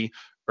identity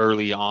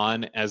early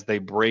on as they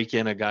break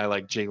in a guy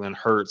like Jalen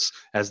Hurts,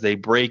 as they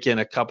break in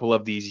a couple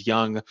of these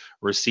young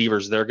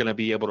receivers. They're going to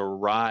be able to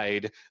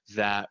ride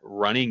that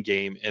running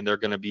game, and they're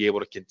going to be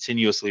able to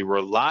continuously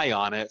rely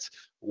on it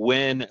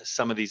when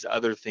some of these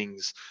other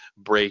things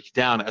break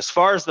down. As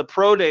far as the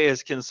pro day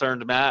is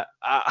concerned, Matt,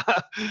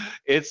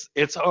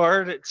 it's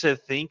hard to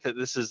think that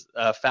this is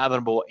a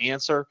fathomable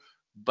answer,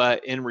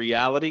 but in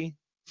reality,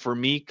 for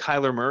me,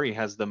 Kyler Murray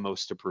has the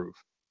most to prove.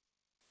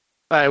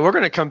 All right, we're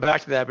going to come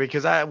back to that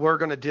because we're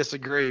going to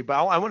disagree, but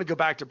I want to go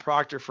back to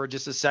Proctor for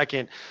just a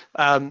second.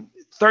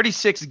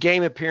 36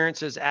 game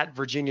appearances at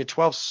Virginia,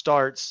 12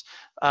 starts.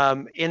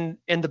 In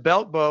the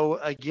belt bow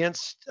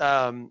against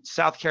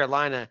South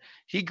Carolina,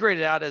 he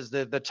graded out as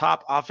the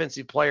top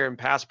offensive player in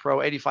pass pro,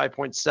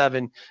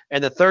 85.7,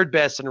 and the third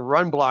best in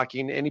run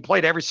blocking, and he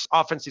played every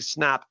offensive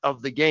snap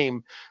of the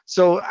game.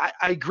 So I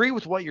agree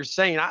with what you're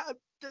saying.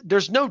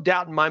 There's no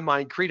doubt in my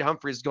mind Creed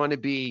Humphrey is going to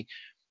be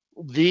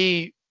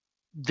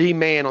the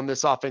man on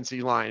this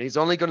offensive line. He's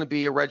only going to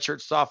be a redshirt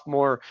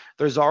sophomore.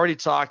 There's already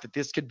talk that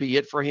this could be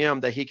it for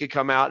him, that he could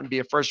come out and be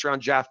a first-round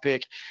draft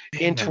pick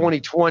in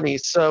 2020.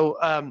 So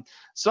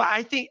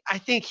I think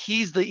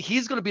he's going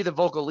to be the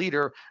vocal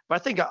leader. But I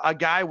think a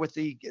guy with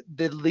the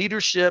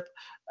leadership,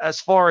 as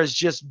far as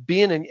just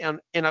being on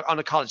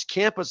a college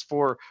campus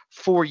for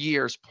 4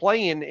 years,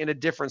 playing in a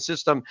different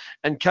system,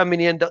 and coming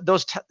in,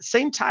 those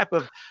same type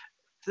of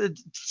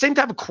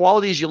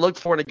qualities you look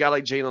for in a guy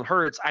like Jalen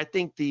Hurts. I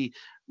think the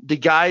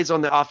guys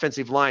on the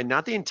offensive line,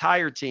 not the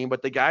entire team,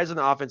 but the guys on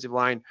the offensive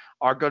line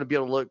are going to be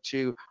able to look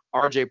to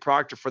RJ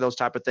Proctor for those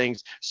type of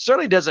things.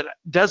 Certainly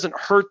doesn't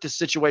hurt the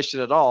situation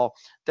at all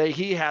that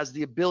he has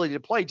the ability to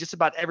play just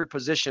about every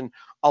position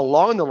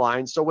along the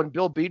line. So when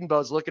Bill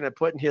Bedenbaugh is looking at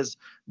putting his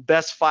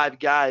best 5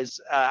 guys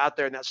out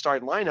there in that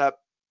starting lineup,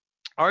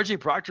 RJ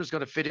Proctor is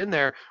going to fit in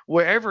there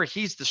wherever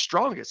he's the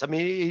strongest. I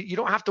mean, you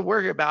don't have to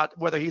worry about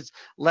whether he's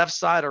left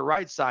side or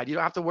right side. You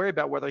don't have to worry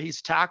about whether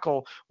he's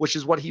tackle, which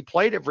is what he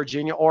played at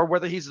Virginia, or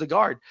whether he's the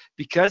guard,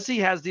 because he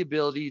has the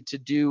ability to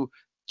do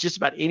just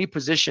about any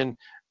position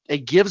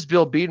it gives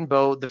Bill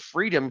Bedenbaugh the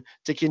freedom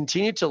to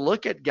continue to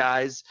look at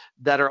guys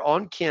that are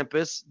on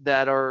campus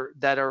that are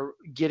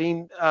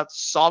getting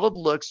solid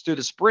looks through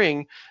the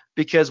spring.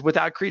 Because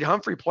without Creed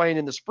Humphrey playing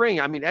in the spring,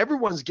 I mean,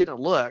 everyone's getting a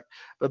look,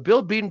 but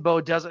Bill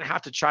Bedenbaugh doesn't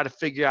have to try to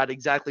figure out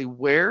exactly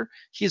where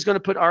he's going to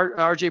put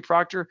RJ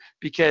Proctor,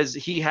 because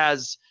he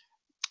has,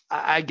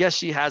 I guess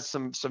he has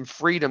some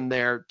freedom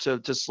there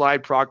to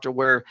slide Proctor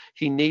where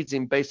he needs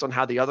him based on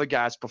how the other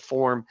guys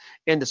perform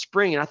in the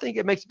spring. And I think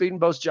it makes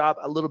Bedenbaugh's job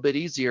a little bit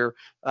easier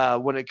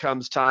when it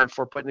comes time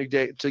for putting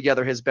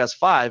together his best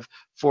five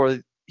for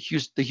the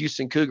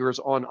Houston Cougars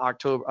on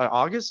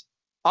August.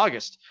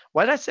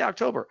 Why did I say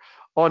October?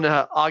 On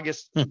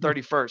August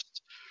 31st.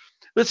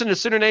 Listen to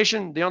Sooner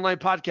Nation, the online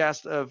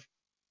podcast of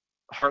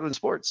Heartland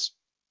Sports.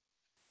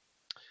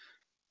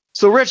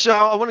 So, Rich,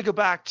 I want to go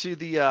back to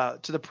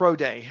the pro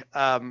day.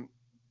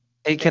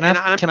 Hey, can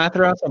I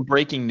throw out some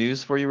breaking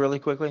news for you really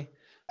quickly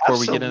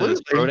before we get into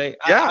this pro day?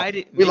 Yeah,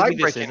 we like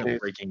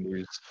breaking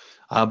news.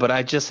 But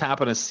I just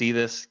happened to see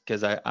this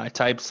because I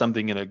typed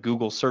something in a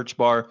Google search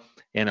bar,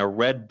 and a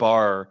red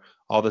bar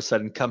all of a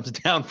sudden comes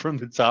down from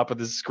the top of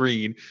the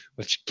screen,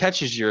 which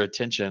catches your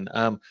attention.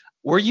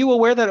 Were you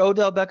aware that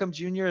Odell Beckham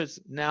Jr. is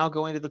now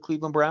going to the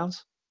Cleveland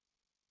Browns?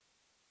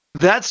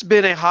 That's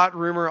been a hot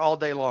rumor all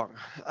day long.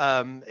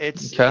 It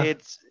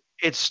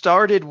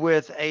started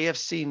with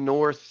AFC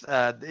North.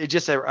 It's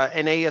just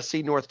an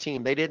AFC North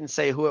team. They didn't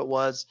say who it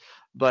was,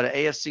 but an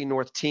AFC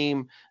North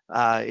team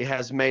it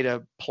has made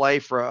a play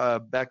for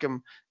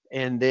Beckham,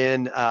 and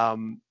then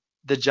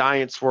the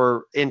Giants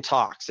were in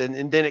talks,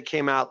 and then it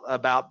came out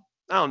about,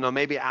 I don't know,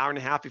 maybe an hour and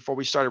a half before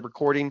we started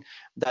recording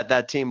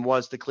that team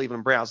was the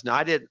Cleveland Browns. Now,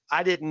 I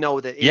didn't know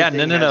that. Yeah,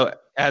 no.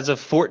 As of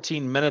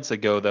 14 minutes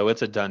ago, though,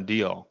 it's a done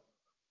deal.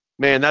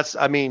 Man,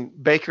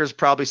 Baker's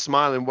probably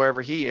smiling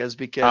wherever he is,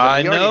 because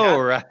I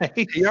know, right?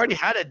 He already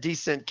had a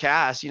decent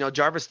cast.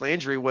 Jarvis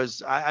Landry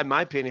was, in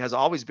my opinion, has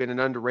always been an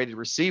underrated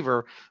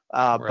receiver.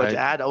 But to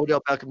add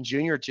Odell Beckham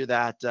Jr. to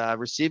that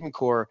receiving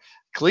core,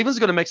 Cleveland's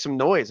going to make some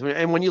noise.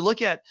 And when you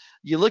look at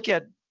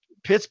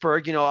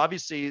Pittsburgh,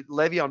 obviously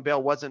Le'Veon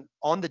Bell wasn't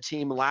on the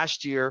team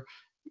last year,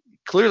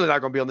 clearly not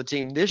going to be on the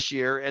team this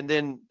year. And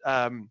then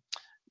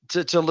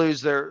to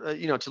lose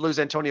to lose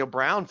Antonio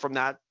Brown from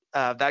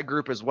that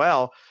group as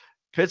well.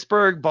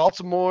 Pittsburgh,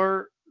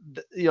 Baltimore,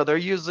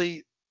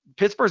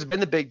 Pittsburgh's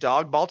been the big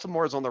dog.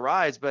 Baltimore is on the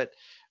rise, but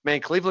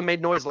man, Cleveland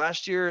made noise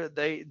last year.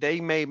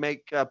 They may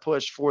make a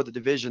push for the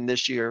division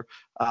this year,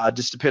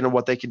 just depending on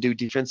what they can do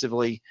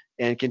defensively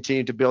and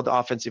continue to build the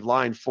offensive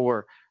line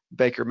for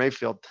Baker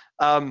Mayfield.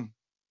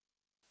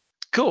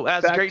 Cool.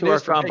 That's back great to news our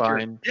for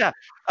combine. Baker. Yeah.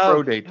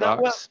 Pro day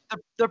talks.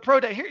 The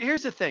pro day.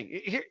 Here's the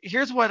thing.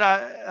 Here's what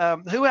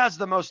who has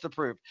the most to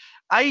prove.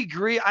 I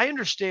agree. I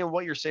understand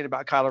what you're saying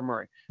about Kyler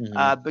Murray,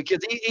 because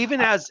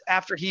even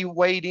after he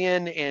weighed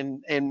in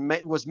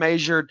and was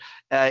measured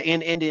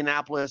in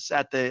Indianapolis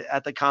at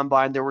the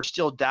combine, there were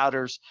still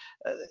doubters.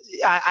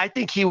 I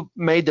think he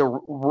made the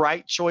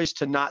right choice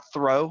to not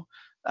throw.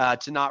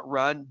 To not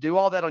run, do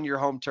all that on your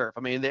home turf.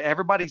 I mean,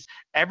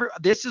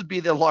 this would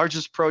be the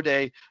largest pro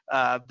day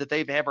that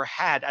they've ever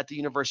had at the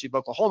University of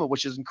Oklahoma,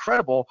 which is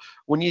incredible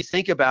when you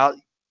think about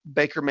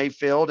Baker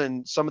Mayfield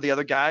and some of the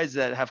other guys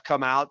that have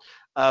come out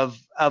of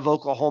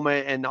Oklahoma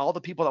and all the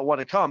people that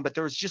want to come. But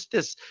there was just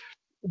this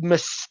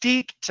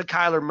mystique to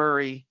Kyler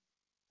Murray.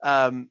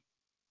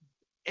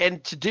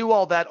 And to do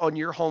all that on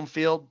your home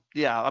field,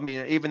 yeah, I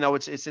mean, even though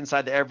it's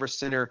inside the Everest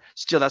Center,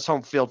 still that's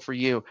home field for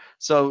you.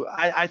 So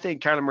I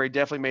think Kyler Murray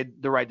definitely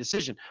made the right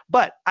decision.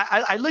 But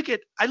I look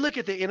at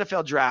the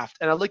NFL draft,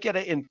 and I look at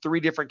it in three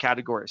different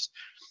categories.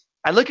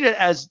 I look at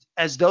it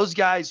as those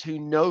guys who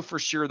know for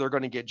sure they're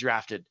going to get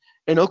drafted,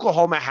 and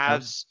Oklahoma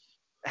has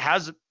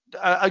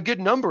a good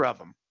number of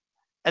them.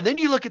 And then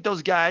you look at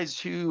those guys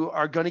who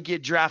are going to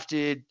get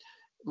drafted.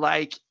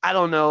 Like, I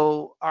don't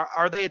know,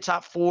 are they a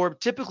top four?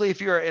 Typically, if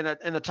you're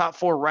in the top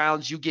 4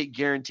 rounds, you get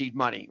guaranteed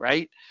money,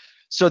 right?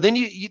 So then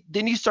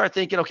you start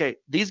thinking, okay,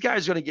 these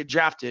guys are going to get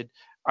drafted.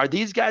 Are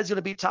these guys going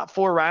to be top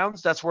 4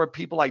 rounds? That's where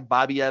people like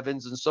Bobby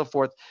Evans and so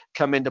forth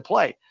come into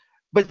play.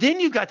 But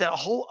then you've got that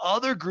whole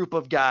other group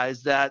of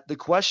guys that the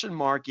question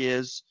mark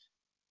is,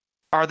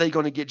 are they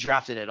going to get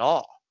drafted at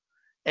all?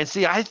 And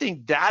see, I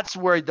think that's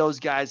where those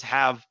guys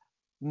have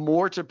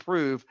more to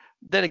prove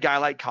than a guy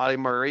like Kyler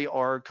Murray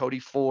or Cody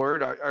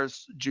Ford or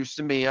Juice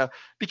Samia,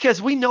 because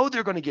we know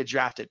they're going to get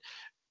drafted.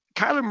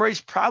 Kyler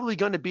Murray's probably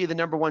going to be the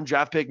number 1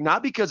 draft pick,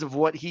 not because of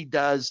what he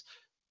does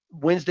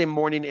Wednesday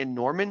morning in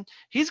Norman.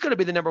 He's going to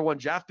be the number 1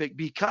 draft pick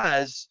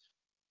because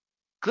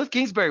Cliff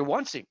Kingsbury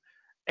wants him.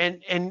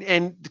 And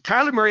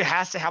Kyler Murray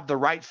has to have the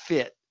right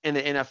fit in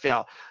the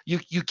NFL.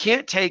 You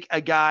can't take a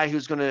guy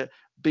who's going to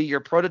be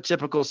your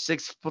prototypical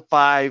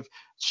 6'5",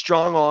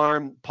 strong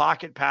arm,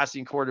 pocket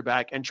passing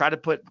quarterback and try to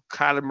put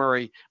Kyler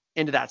Murray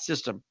into that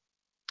system.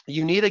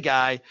 You need a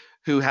guy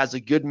who has a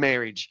good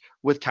marriage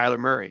with Kyler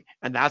Murray,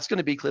 and that's going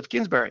to be Cliff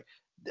Kingsbury.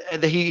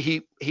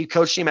 He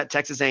coached him at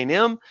Texas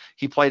A&M.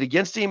 He played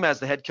against him as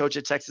the head coach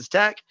at Texas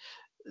Tech.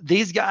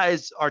 These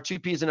guys are 2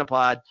 peas in a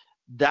pod.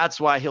 That's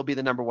why he'll be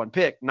the number one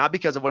pick, not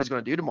because of what he's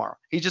going to do tomorrow.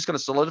 He's just going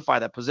to solidify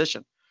that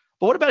position.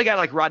 But what about a guy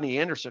like Rodney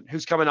Anderson,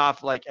 who's coming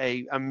off like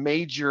a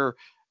major,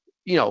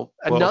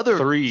 another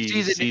 3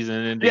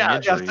 season-ending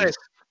injuries.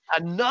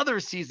 Another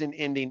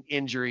season-ending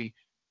injury.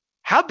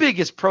 How big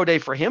is pro day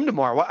for him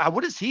tomorrow?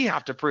 What does he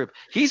have to prove?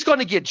 He's going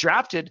to get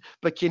drafted,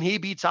 but can he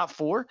be top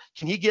 4?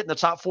 Can he get in the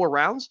top 4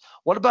 rounds?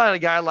 What about a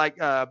guy like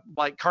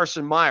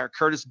Carson Meyer,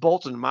 Curtis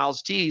Bolton,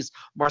 Miles Tees,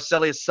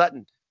 Marcellus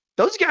Sutton?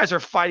 Those guys are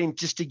fighting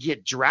just to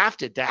get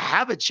drafted, to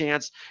have a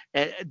chance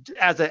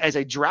as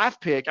a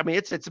draft pick. I mean,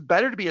 it's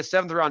better to be a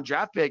 7th round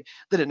draft pick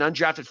than an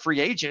undrafted free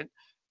agent.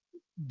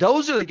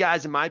 Those are the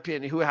guys, in my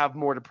opinion, who have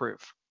more to prove.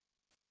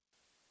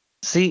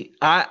 See,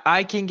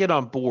 I can get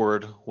on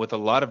board with a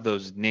lot of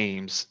those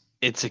names.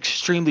 It's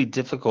extremely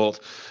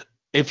difficult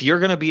if you're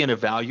going to be an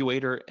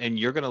evaluator and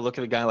you're going to look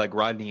at a guy like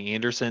Rodney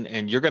Anderson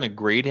and you're going to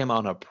grade him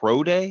on a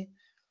pro day.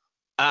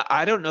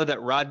 I don't know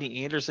that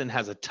Rodney Anderson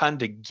has a ton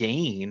to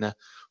gain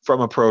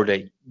from a pro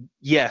day.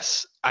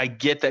 Yes, I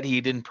get that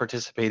he didn't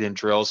participate in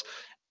drills,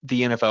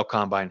 the NFL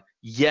Combine.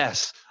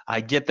 Yes,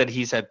 I get that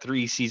he's had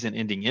 3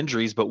 season-ending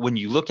injuries, but when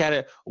you look at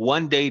it,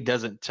 one day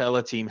doesn't tell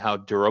a team how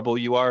durable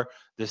you are.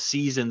 The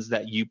seasons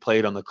that you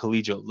played on the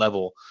collegiate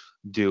level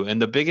do. And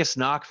the biggest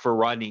knock for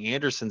Rodney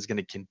Anderson is going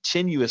to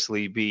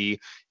continuously be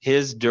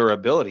his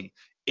durability.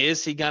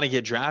 Is he going to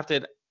get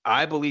drafted?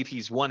 I believe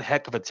he's one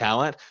heck of a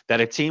talent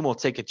that a team will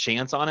take a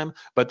chance on him,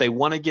 but they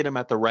want to get him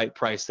at the right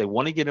price. They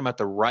want to get him at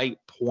the right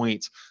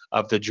point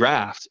of the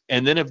draft.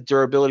 And then if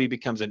durability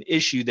becomes an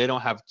issue, they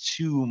don't have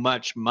too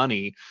much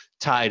money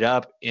tied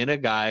up in a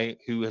guy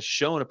who has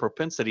shown a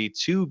propensity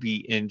to be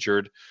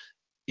injured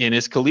in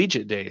his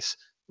collegiate days.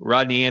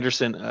 Rodney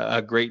Anderson,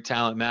 a great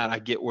talent, Matt. I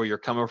get where you're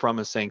coming from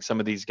and saying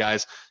some of these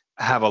guys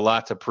have a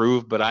lot to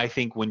prove, but I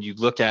think when you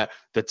look at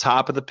the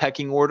top of the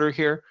pecking order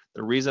here,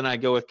 the reason I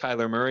go with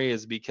Kyler Murray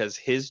is because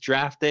his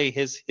draft day,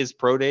 his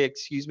pro day,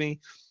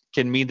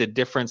 can mean the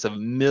difference of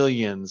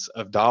millions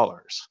of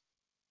dollars.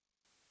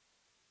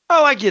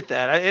 Oh, I get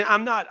that.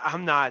 I'm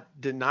not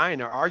denying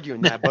or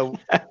arguing that,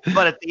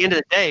 but at the end of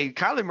the day,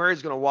 Kyler Murray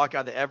is going to walk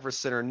out of the Everest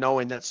Center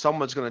knowing that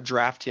someone's going to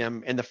draft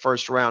him in the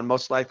first round,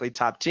 most likely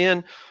top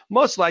 10,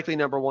 most likely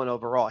number 1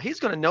 overall. He's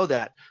going to know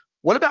that.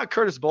 What about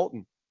Curtis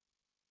Bolton?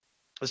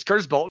 Does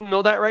Curtis Bolton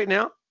know that right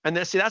now? And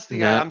that's the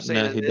guy I'm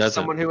saying is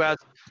someone who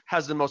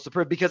has the most to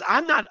prove, because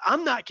I'm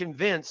not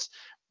convinced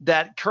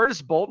that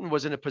Curtis Bolton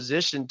was in a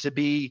position to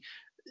be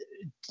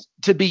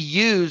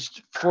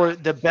used for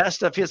the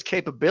best of his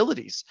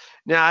capabilities.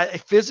 Now,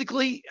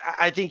 physically,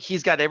 I think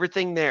he's got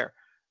everything there,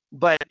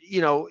 but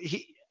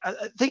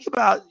think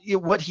about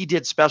what he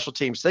did special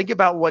teams. Think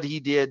about what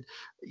he did,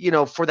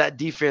 for that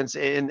defense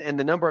and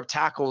the number of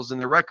tackles and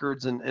the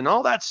records and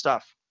all that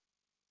stuff.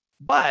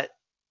 But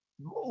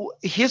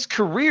his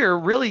career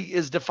really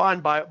is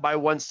defined by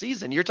one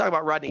season. You're talking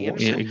about Rodney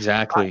Anderson.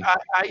 Exactly.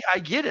 I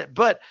get it,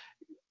 but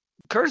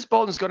Curtis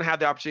Bolton's going to have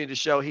the opportunity to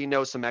show he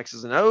knows some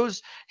X's and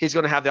O's. He's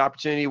going to have the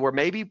opportunity where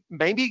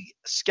maybe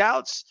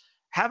scouts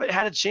haven't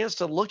had a chance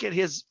to look at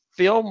his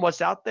film, what's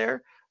out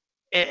there,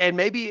 and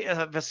maybe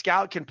if a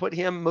scout can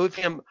move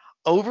him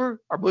over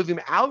or move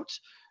him out,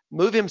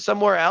 move him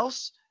somewhere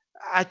else.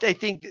 I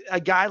think a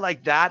guy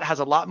like that has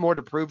a lot more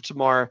to prove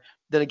tomorrow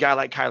than a guy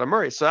like Kyler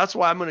Murray. So that's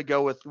why I'm going to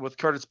go with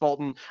Curtis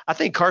Bolton. I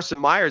think Carson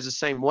Meyer is the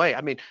same way. I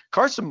mean,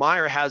 Carson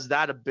Meyer has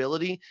that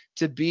ability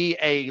to be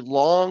a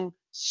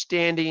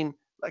long-standing,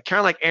 kind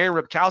of like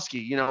Aaron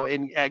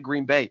Ripkowski, at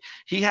Green Bay.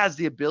 He has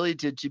the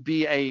ability to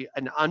be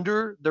an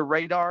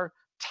under-the-radar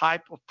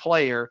type of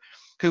player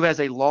who has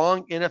a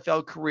long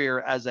NFL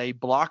career as a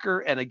blocker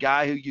and a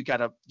guy who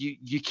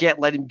you can't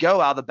let him go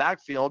out of the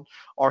backfield,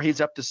 or he's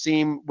up the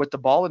seam with the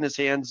ball in his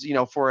hands,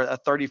 for a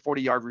 30,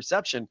 40-yard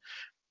reception.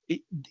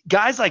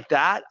 Guys like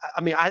that,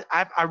 I mean,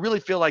 I really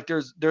feel like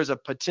there's a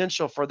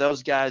potential for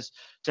those guys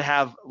to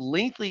have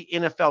lengthy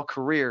NFL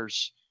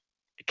careers,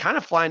 kind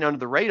of flying under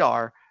the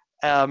radar.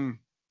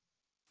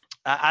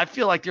 I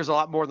feel like there's a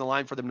lot more on the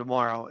line for them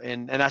tomorrow,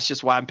 and that's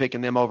just why I'm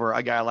picking them over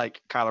a guy like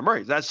Kyler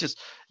Murray. That's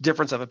just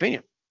difference of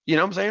opinion. You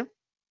know what I'm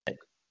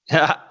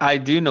saying? I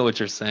do know what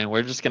you're saying.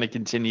 We're just going to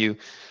continue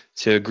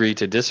to agree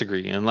to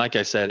disagree. And like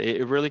I said,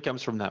 it really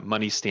comes from that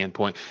money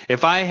standpoint.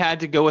 If I had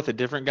to go with a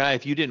different guy,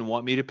 if you didn't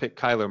want me to pick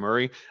Kyler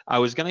Murray, I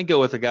was going to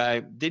go with a guy.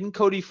 Didn't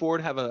Cody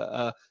Ford have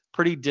a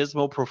pretty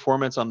dismal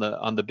performance on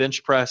the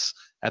bench press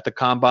at the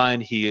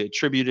Combine? He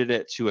attributed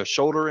it to a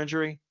shoulder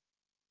injury.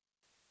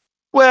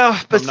 Well,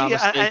 but if I'm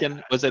not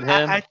mistaken, was it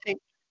him? I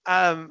think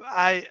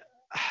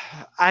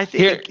I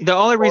think the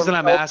only reason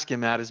I'm asking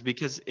that is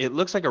because it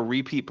looks like a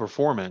repeat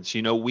performance.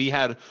 We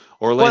had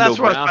Orlando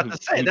Brown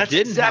who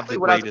didn't have the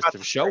greatest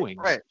of showings.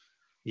 Right.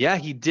 Yeah,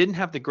 he didn't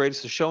have the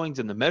greatest of showings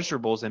in the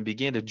measurables and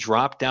began to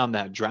drop down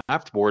that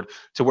draft board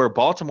to where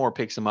Baltimore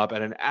picks him up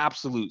at an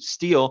absolute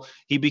steal.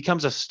 He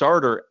becomes a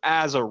starter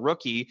as a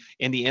rookie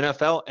in the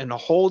NFL and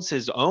holds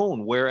his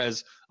own,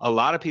 whereas a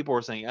lot of people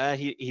are saying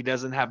he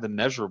doesn't have the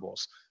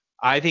measurables.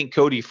 I think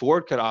Cody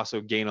Ford could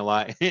also gain a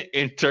lot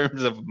in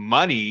terms of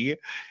money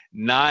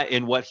not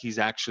in what he's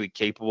actually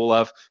capable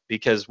of.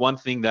 Because one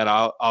thing that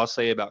I'll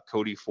say about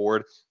Cody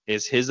Ford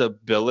is his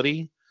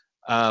ability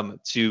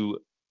to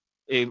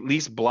at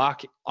least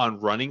block on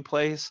running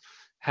plays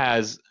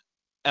has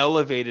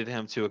elevated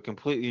him to a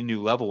completely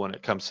new level when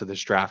it comes to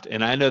this draft.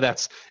 And I know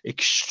that's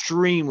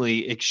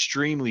extremely,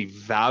 extremely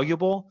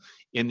valuable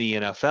in the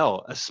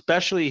NFL,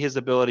 especially his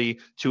ability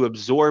to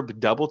absorb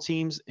double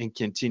teams and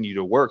continue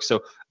to work.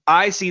 So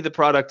I see the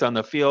product on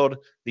the field.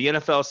 The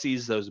NFL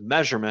sees those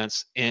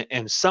measurements,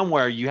 and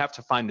somewhere you have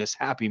to find this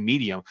happy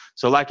medium.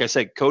 So like I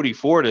said, Cody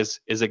Ford is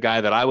a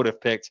guy that I would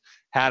have picked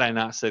had I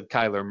not said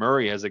Kyler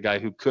Murray as a guy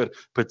who could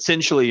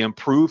potentially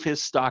improve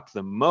his stock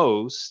the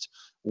most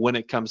when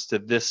it comes to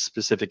this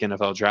specific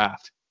NFL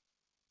draft.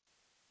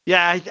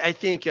 Yeah, I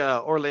think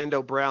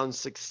Orlando Brown's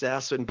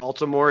success in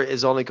Baltimore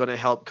is only going to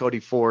help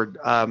Cody Ford.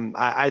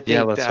 I think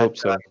Yeah, let's that, hope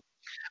so.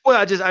 well,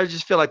 I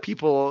just feel like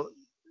people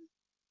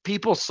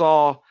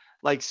saw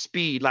like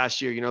speed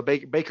last year. You know,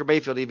 Baker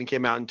Mayfield even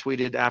came out and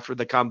tweeted after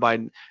the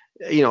combine,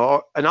 you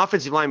know, an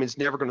offensive lineman is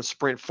never going to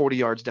sprint 40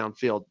 yards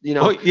downfield. You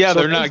know, yeah, so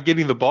they're not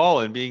getting the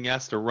ball and being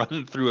asked to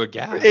run through a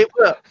gap.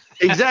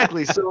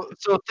 Exactly. So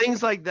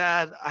things like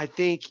that, I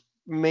think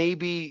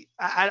maybe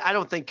I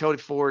don't think Cody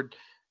Ford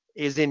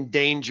is in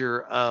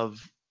danger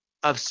of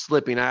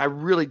slipping. I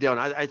really don't.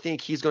 I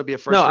think he's going to be a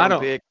first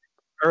round pick,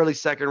 early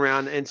second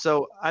round. And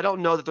so I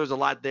don't know that there's a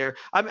lot there.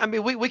 I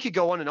mean, we could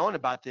go on and on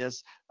about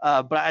this,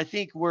 but I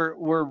think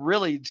we're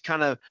really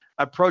kind of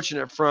approaching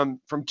it from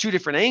two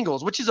different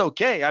angles, which is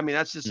okay. I mean,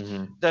 that's just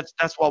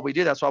that's what we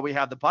do. That's why we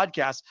have the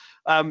podcast.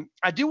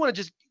 I do want to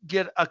just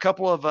get a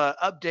couple of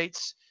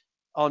updates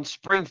on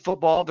spring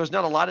football. There's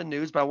not a lot of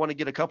news, but I want to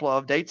get a couple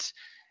of updates.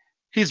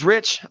 He's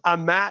Rich.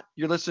 I'm Matt.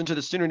 You're listening to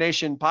the Sooner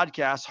Nation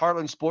podcast.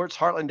 Heartland Sports,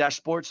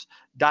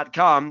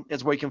 heartland-sports.com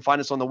is where you can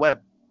find us on the web.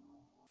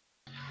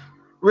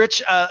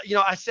 Rich, you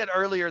know, I said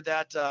earlier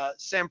that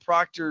Sam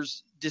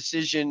Proctor's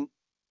decision,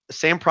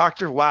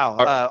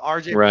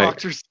 RJ Right.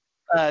 Proctor's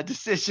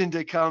decision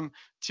to come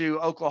to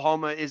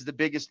Oklahoma is the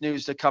biggest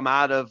news to come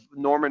out of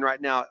Norman right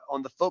now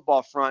on the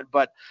football front.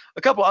 But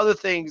a couple other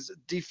things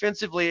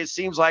defensively, it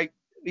seems like,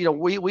 you know,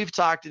 we've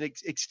talked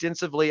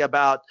extensively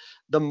about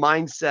the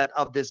mindset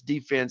of this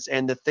defense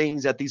and the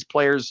things that these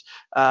players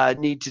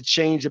need to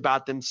change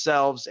about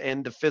themselves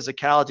and the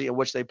physicality in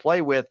which they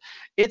play with.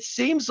 It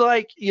seems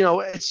like, you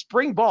know, it's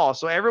spring ball,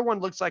 so everyone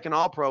looks like an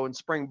all-pro in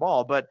spring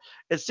ball, but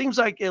it seems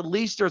like at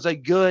least there's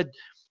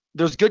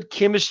good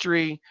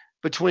chemistry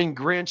between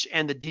Grinch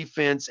and the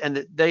defense,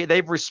 and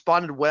they've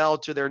responded well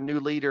to their new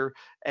leader.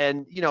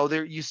 And, you know,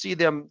 you see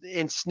them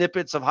in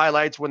snippets of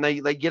highlights when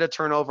they get a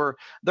turnover.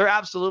 They're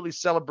absolutely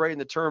celebrating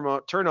the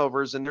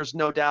turnovers, and there's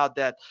no doubt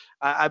that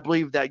I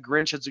believe that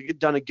Grinch has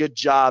done a good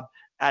job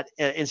at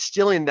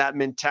instilling that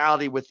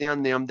mentality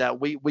within them that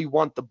we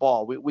want the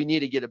ball. We need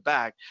to get it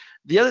back.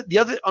 The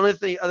other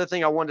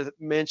thing I wanted to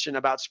mention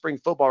about spring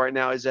football right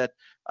now is that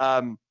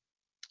the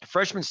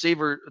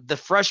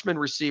freshman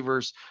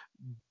receivers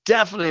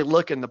definitely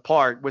looking the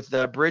part, with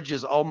the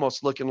Bridges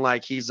almost looking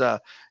like he's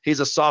a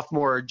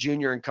sophomore or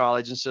junior in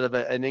college instead of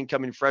an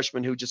incoming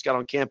freshman who just got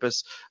on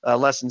campus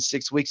less than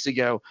 6 weeks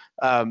ago.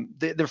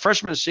 The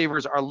freshman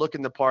receivers are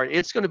looking the part.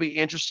 It's going to be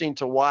interesting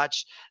to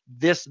watch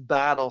this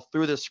battle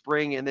through the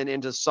spring and then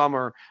into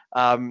summer.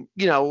 Right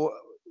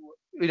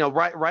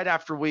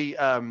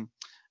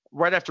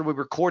after we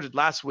recorded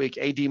last week,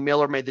 A.D.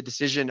 Miller made the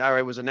decision, or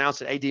it was announced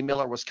that A.D.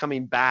 Miller was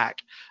coming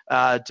back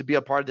to be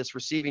a part of this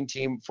receiving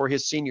team for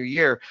his senior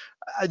year.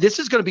 This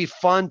is going to be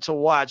fun to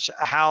watch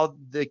how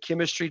the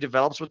chemistry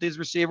develops with these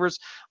receivers,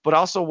 but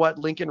also what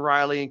Lincoln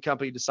Riley and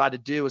company decide to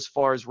do as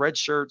far as red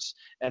shirts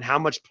and how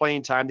much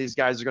playing time these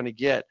guys are going to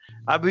get.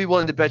 I'd be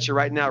willing to bet you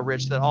right now,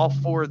 Rich, that all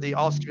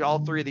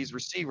three of these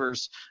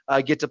receivers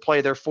get to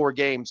play their 4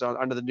 games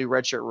under the new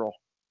red shirt rule.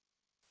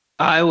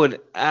 I would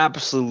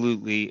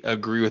absolutely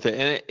agree with it.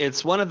 And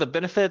it's one of the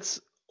benefits,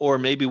 or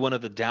maybe one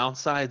of the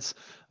downsides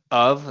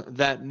of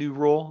that new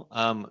rule.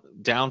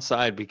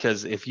 Downside,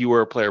 because if you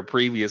were a player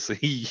previously,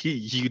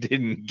 you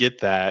didn't get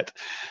that.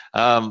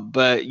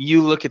 But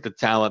you look at the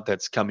talent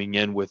that's coming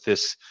in with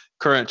this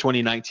current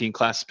 2019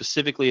 class,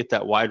 specifically at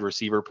that wide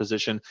receiver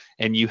position,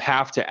 and you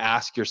have to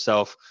ask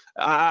yourself,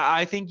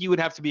 I think you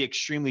would have to be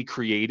extremely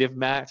creative,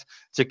 Matt,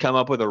 to come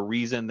up with a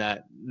reason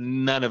that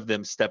none of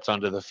them stepped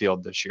onto the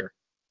field this year.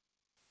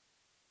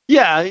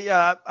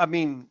 Yeah. I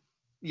mean,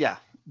 yeah.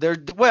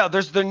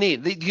 There's their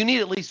need. You need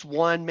at least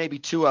one, maybe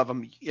 2 of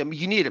them. I mean,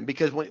 you need them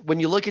because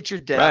when you look at your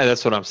depth, right,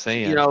 that's what I'm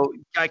saying. You know,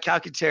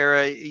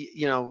 Calcaterra,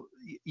 you know,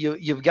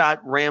 you've got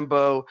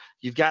Rambo,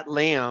 you've got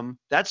Lamb.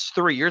 That's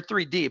 3. You're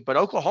 3 deep. But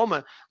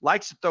Oklahoma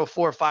likes to throw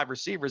 4 or 5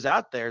 receivers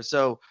out there,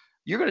 so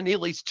you're going to need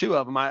at least 2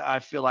 of them. I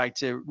feel like,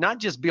 to not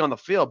just be on the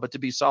field, but to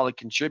be solid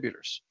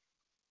contributors.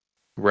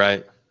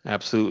 Right.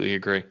 Absolutely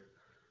agree.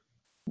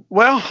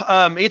 Well,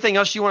 anything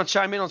else you want to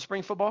chime in on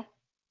spring football?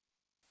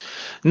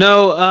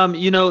 No,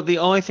 you know, the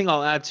only thing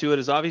I'll add to it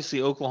is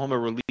obviously Oklahoma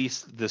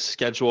released the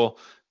schedule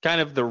kind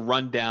of the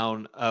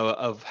rundown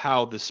of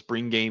how the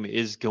spring game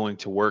is going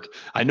to work.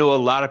 I know a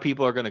lot of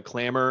people are going to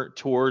clamor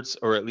towards,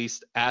 or at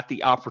least at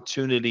the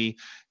opportunity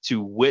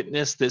to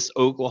witness this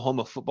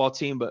Oklahoma football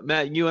team. But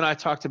Matt, you and I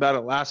talked about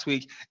it last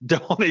week.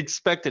 Don't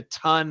expect a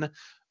ton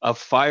of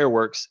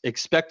fireworks.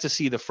 Expect to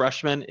see the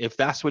freshmen. If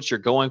that's what you're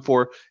going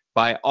for,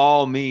 by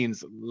all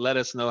means, let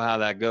us know how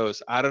that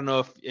goes. I don't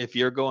know if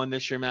you're going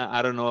this year, Matt.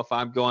 I don't know if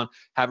I'm going.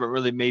 Haven't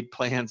really made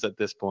plans at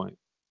this point.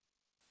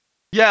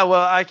 Yeah,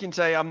 well, I can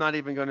tell you I'm not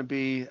even going to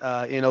be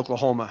in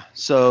Oklahoma,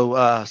 so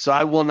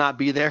I will not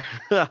be there.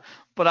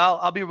 But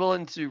I'll be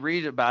willing to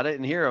read about it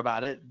and hear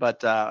about it,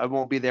 but I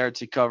won't be there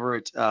to cover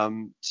it,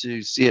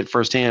 to see it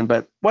firsthand.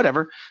 But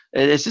whatever,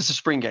 it's just a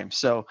spring game.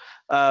 So,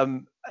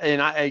 and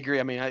I agree.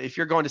 I mean, if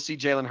you're going to see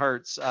Jalen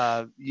Hurts,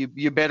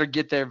 you better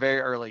get there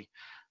very early.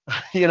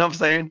 You know what I'm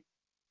saying?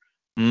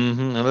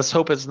 And let's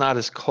hope it's not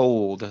as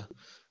cold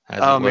as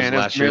Oh it was man, it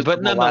was last year.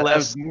 But miserable. That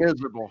was nonetheless,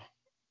 miserable.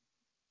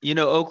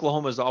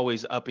 Oklahoma is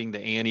always upping the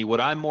ante. What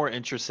I'm more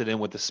interested in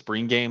with the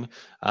spring game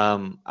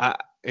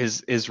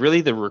is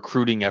really the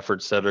recruiting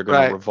efforts that are going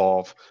to Right.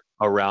 revolve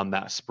around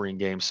that spring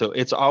game. So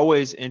it's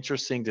always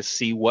interesting to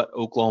see what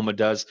Oklahoma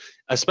does,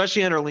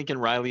 especially under Lincoln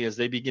Riley, as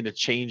they begin to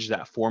change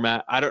that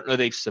format. I don't know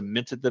they've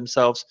cemented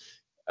themselves.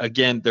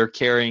 Again, they're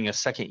carrying a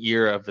second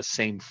year of the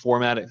same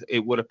format. It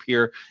would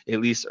appear,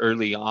 at least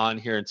early on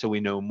here, until we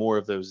know more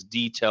of those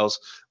details.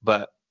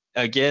 But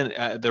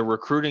again, the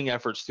recruiting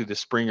efforts through the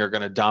spring are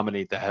going to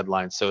dominate the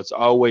headlines. So it's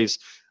always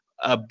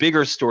a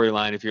bigger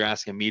storyline, if you're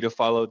asking me to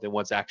follow, than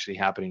what's actually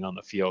happening on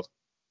the field.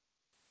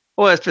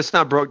 Well, if it's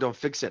not broke, don't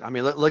fix it. I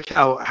mean, look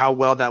how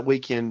well that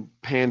weekend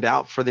panned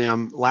out for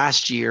them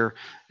last year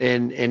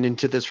and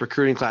into this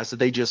recruiting class that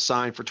they just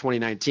signed for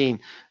 2019.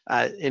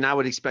 And I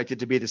would expect it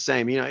to be the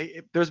same.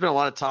 There's been a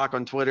lot of talk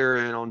on Twitter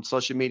and on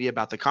social media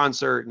about the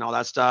concert and all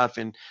that stuff.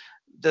 And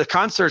the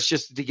concert's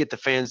just to get the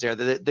fans there.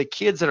 The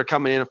kids that are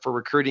coming in for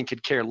recruiting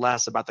could care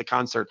less about the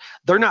concert.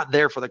 They're not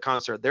there for the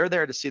concert. They're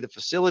there to see the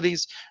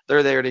facilities.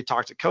 They're there to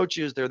talk to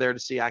coaches. They're there to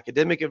see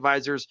academic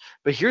advisors.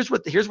 But here's where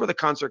the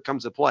concert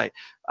comes to play.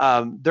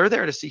 They're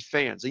there to see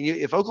fans. And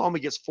if Oklahoma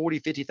gets 40,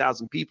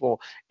 50,000 people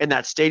in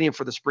that stadium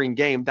for the spring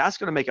game, that's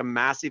going to make a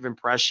massive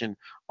impression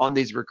on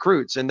these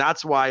recruits. And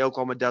that's why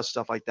Oklahoma does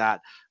stuff like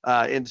that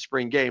in the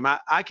spring game.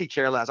 I could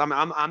care less.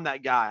 I'm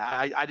that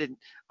guy.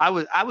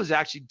 I was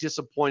actually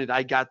disappointed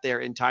I got there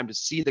in time to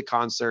see the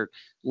concert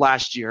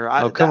last year.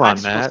 Come on,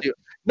 Matt.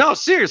 No,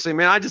 seriously,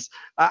 man.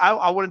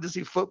 I wanted to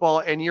see football,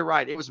 and you're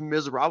right. It was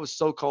miserable. I was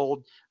so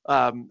cold.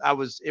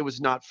 It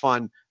was not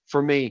fun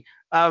for me.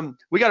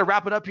 We got to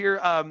wrap it up here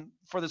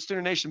for the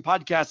Sooner Nation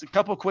podcast. A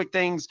couple of quick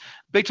things.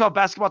 Big 12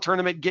 basketball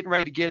tournament getting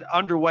ready to get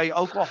underway.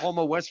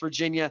 Oklahoma, West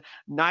Virginia,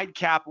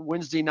 nightcap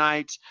Wednesday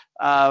night.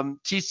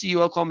 TCU,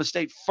 Oklahoma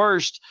State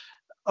first.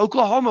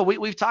 Oklahoma,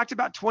 we've talked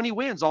about 20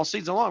 wins all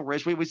season long,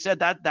 Rich. We said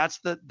that's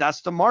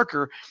the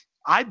marker.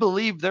 I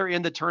believe they're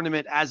in the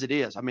tournament as it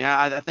is. I mean,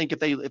 I think if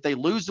they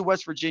lose to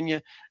West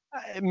Virginia,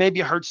 it maybe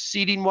hurts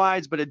seeding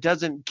wise, but it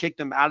doesn't kick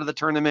them out of the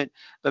tournament.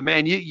 But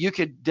man, you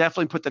could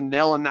definitely put the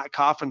nail in that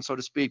coffin, so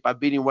to speak, by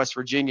beating West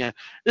Virginia.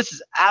 This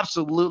is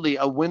absolutely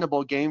a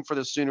winnable game for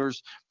the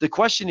Sooners. The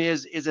question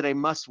is it a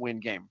must-win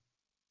game?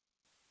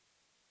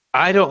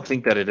 I don't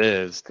think that it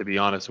is, to be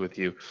honest with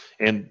you.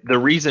 And the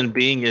reason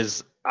being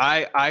is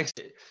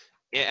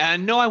I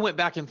know I went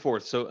back and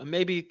forth, so it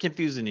may be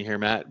confusing you here,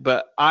 Matt,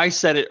 but I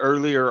said it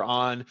earlier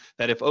on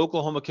that if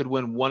Oklahoma could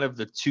win one of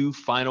the two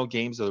final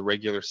games of the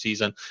regular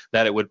season,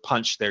 that it would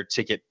punch their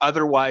ticket.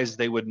 Otherwise,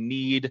 they would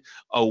need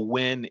a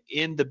win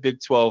in the Big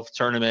 12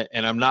 tournament,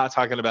 and I'm not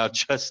talking about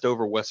just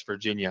over West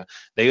Virginia.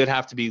 They would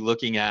have to be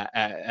looking at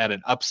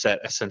an upset,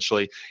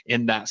 essentially,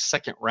 in that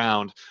second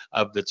round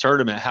of the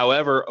tournament.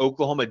 However,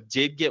 Oklahoma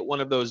did get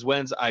one of those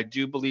wins. I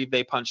do believe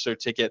they punched their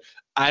ticket.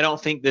 I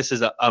don't think this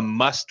is a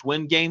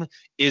must-win game.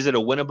 Is it a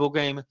winnable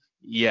game?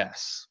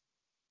 Yes.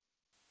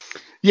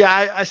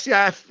 Yeah, I see.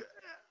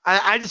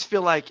 I just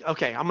feel like,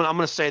 okay, I'm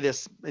gonna say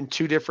this in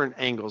two different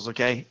angles.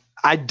 Okay,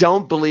 I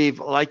don't believe,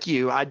 like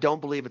you, I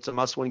don't believe it's a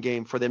must-win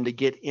game for them to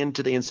get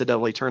into the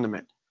NCAA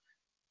tournament.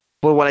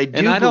 But what I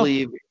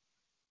believe,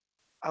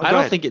 I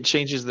don't think it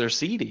changes their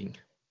seeding.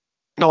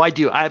 No, I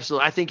do. I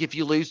think if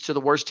you lose to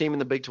the worst team in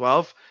the Big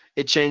 12,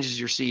 it changes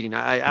your seeding.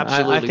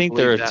 I think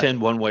they're a 10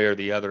 one way or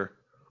the other.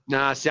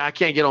 Nah, see, I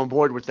can't get on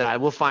board with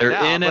that. We'll find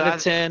out. They're in at a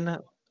 10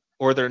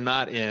 or they're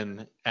not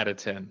in at a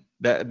 10.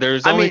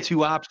 There's only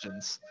two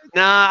options.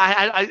 Nah,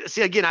 I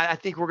see. Again, I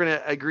think we're going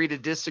to agree to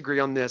disagree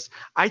on this.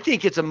 I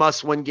think it's a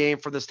must-win game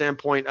from the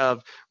standpoint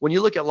of when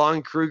you look at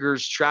Lon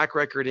Kruger's track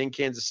record in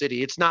Kansas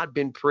City, it's not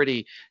been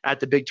pretty at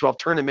the Big 12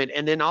 tournament.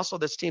 And then also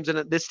this team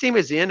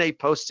is in a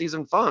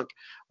postseason funk.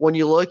 When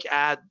you look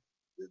at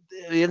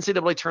the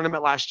NCAA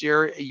tournament last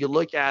year, you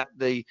look at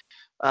the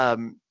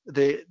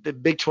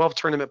Big 12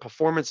 tournament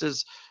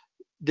performances.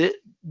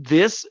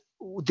 This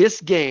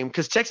game,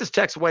 because Texas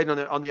Tech's waiting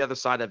on the other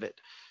side of it.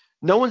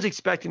 No one's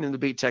expecting them to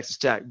beat Texas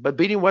Tech, but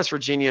beating West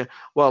Virginia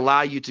will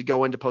allow you to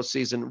go into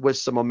postseason with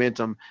some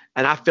momentum.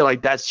 And I feel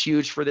like that's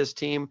huge for this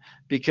team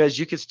because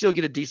you can still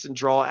get a decent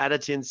draw at a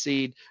 10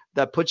 seed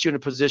that puts you in a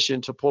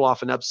position to pull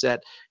off an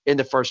upset in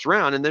the first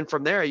round. And then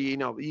from there,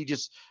 you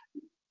just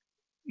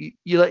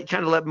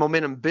kind of let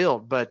momentum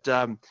build. But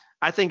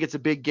I think it's a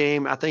big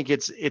game. I think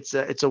it's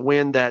a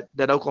win that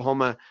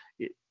Oklahoma,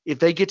 if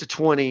they get to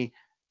 20,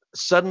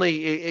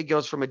 suddenly it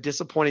goes from a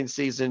disappointing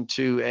season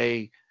to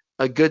a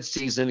good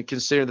season,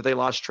 considering that they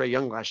lost Trae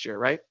Young last year,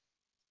 right?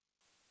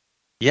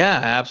 Yeah,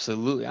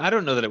 absolutely. I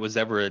don't know that it was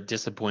ever a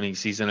disappointing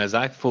season, as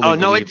I fully Oh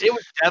no, believe. it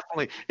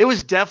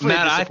was definitely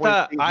Matt, a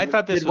disappointing season. I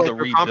thought this was a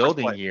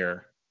rebuilding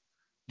year.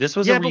 This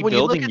was a but when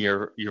you look rebuilding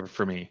year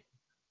for me.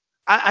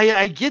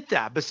 I get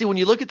that, but see, when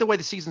you look at the way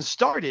the season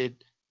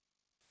started,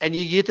 and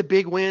you get the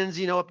big wins,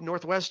 up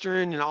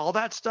Northwestern and all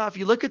that stuff,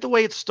 you look at the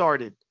way it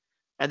started.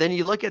 And then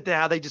you look at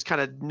how they just kind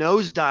of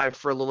nosedive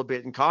for a little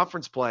bit in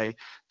conference play.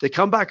 They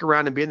come back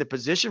around and be in the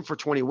position for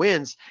 20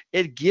 wins.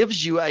 It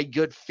gives you a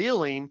good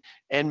feeling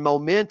and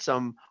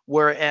momentum.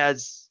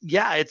 Whereas,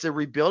 yeah, it's a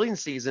rebuilding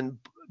season,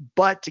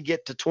 but to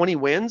get to 20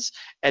 wins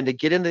and to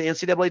get into the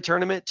NCAA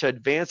tournament, to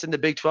advance in the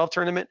Big 12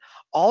 tournament,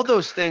 all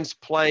those things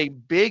play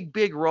big,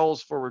 big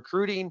roles for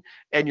recruiting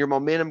and your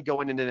momentum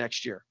going into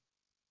next year.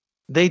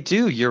 They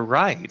do. You're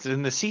right.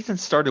 And the season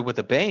started with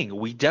a bang.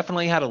 We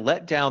definitely had a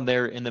letdown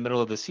there in the middle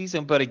of the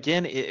season, but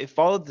again, it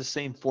followed the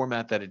same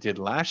format that it did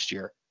last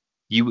year.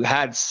 You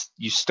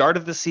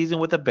started the season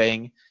with a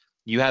bang.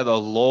 You had a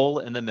lull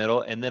in the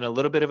middle, and then a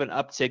little bit of an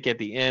uptick at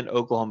the end.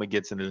 Oklahoma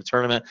gets into the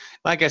tournament.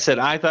 Like I said,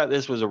 I thought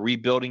this was a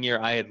rebuilding year.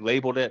 I had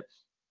labeled it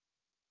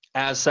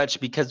as such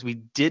because we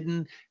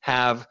didn't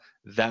have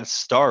that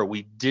star.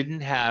 We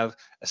didn't have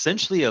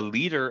essentially a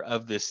leader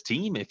of this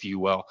team, if you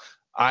will.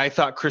 I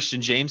thought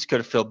Christian James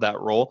could have filled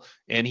that role,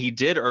 and he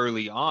did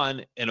early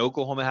on, and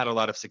Oklahoma had a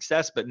lot of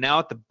success. But now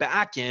at the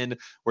back end,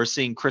 we're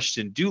seeing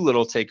Christian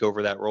Doolittle take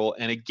over that role.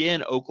 And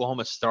again,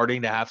 Oklahoma's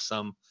starting to have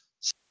some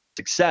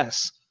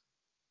success.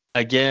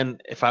 Again,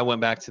 if I went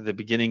back to the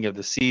beginning of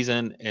the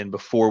season and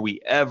before we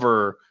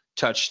ever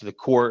touched the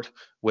court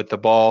with the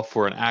ball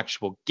for an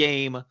actual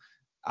game,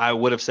 I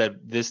would have said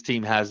this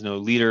team has no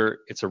leader.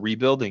 It's a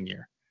rebuilding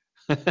year.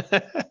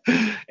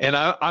 And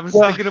I'm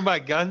sticking to my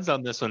guns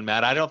on this one,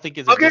 Matt. I don't think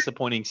it's a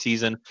disappointing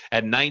season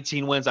at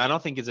 19 wins. I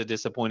don't think it's a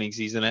disappointing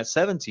season at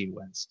 17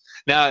 wins.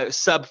 Now,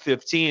 sub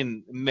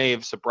 15 may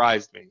have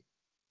surprised me.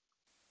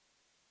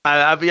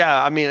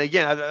 Yeah, I mean,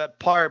 again,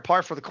 par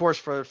for the course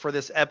for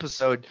this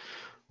episode.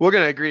 We're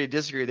going to agree to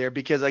disagree there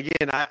because,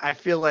 again, I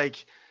feel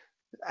like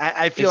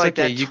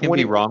that you can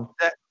be wrong.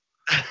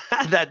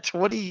 That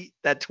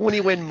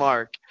 20 win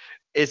mark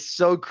is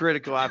so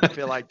critical. I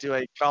feel like to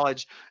a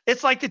college.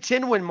 It's like the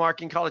 10 win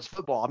mark in college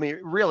football. I mean,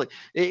 really,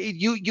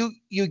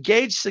 you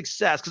gauge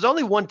success because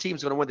only one team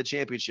is going to win the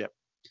championship.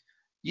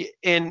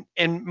 And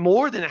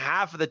more than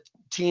half of the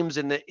teams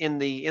in the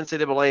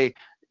NCAA,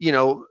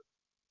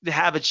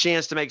 have a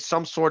chance to make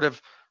some sort of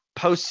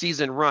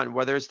postseason run,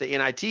 whether it's the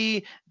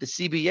NIT, the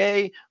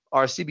CBA,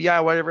 or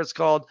CBI, whatever it's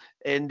called,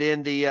 and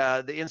then the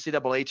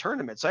NCAA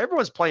tournament. So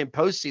everyone's playing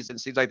postseason.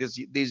 It seems like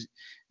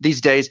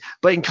these days.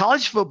 But in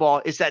college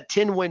football, it's that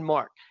 10-win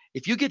mark.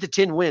 If you get to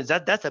 10 wins,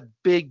 that's a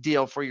big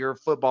deal for your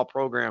football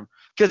program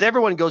because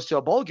everyone goes to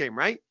a bowl game,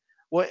 right?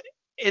 Well,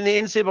 in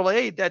the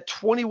NCAA, that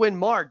 20-win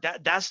mark,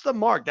 that's the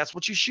mark. That's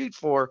what you shoot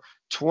for,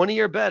 20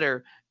 or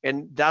better.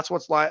 And that's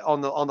what's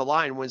on the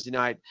line Wednesday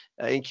night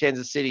in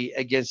Kansas City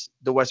against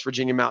the West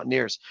Virginia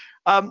Mountaineers.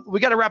 We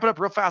got to wrap it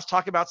up real fast.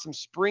 Talk about some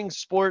spring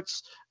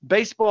sports.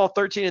 Baseball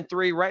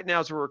 13-3 right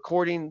now as we're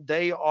recording.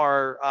 They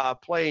are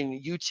playing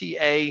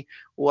UTA,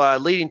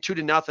 leading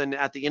 2-0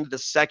 at the end of the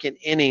second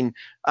inning.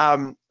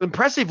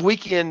 Impressive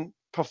weekend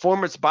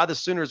performance by the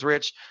Sooners,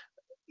 Rich.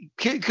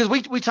 Because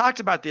we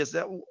talked about this.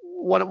 That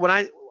when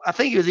I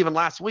think it was even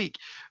last week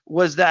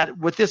was that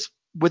with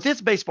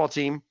this baseball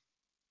team.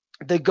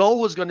 The goal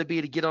was going to be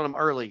to get on them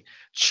early,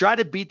 try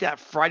to beat that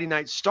Friday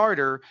night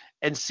starter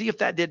and see if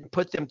that didn't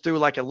put them through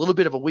like a little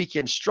bit of a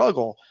weekend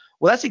struggle.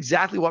 Well, that's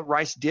exactly what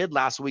Rice did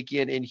last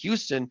weekend in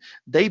Houston.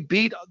 They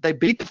beat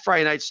the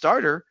Friday night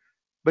starter,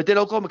 but then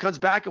Oklahoma comes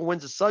back and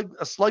wins a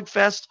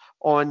slugfest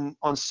on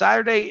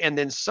Saturday, and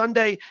then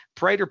Sunday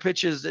Prater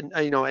pitches an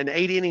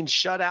 8-inning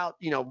shutout,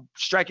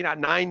 striking out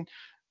nine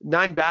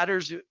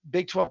batters,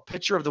 Big 12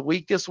 pitcher of the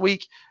week this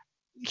week.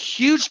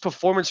 Huge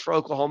performance for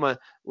Oklahoma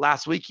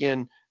last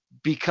weekend,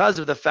 because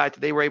of the fact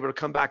that they were able to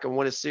come back and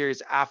win a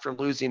series after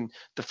losing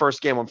the first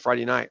game on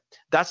Friday night.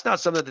 That's not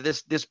something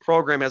that this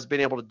program has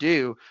been able to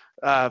do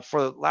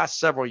for the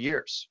last several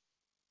years.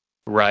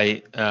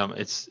 Right.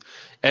 It's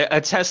a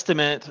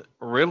testament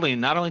really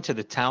not only to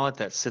the talent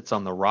that sits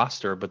on the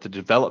roster, but the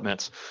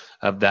development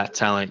of that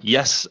talent.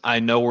 Yes,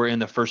 I know we're in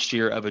the first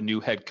year of a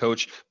new head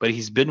coach, but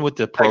he's been with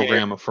the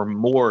program for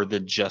more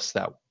than just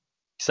that.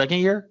 Second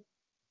year?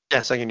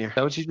 Yeah, second year. Is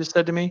that what you just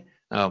said to me?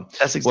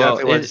 That's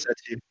exactly what I said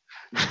to you.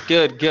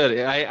 Good.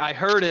 I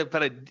heard it,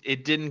 but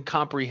it didn't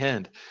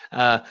comprehend.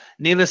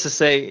 Needless to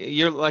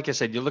say, like I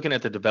said, you're looking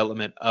at the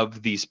development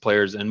of these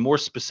players, and more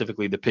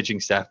specifically the pitching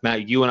staff.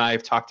 Matt, you and I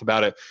have talked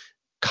about it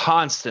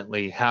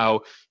constantly,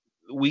 how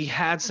we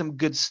had some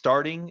good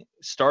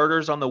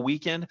starters on the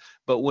weekend,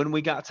 but when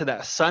we got to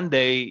that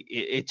Sunday,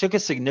 it took a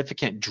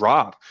significant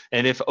drop.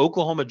 And if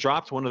Oklahoma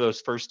dropped one of those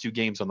first two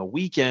games on the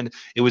weekend,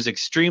 it was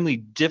extremely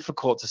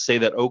difficult to say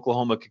that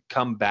Oklahoma could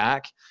come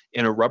back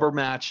in a rubber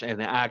match and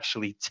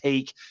actually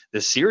take the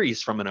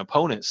series from an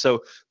opponent.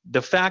 So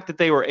the fact that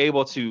they were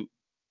able to,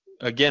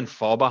 again,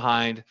 fall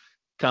behind,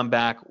 come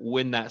back,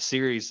 win that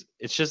series,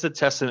 it's just a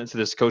testament to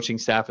this coaching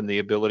staff and the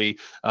ability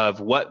of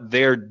what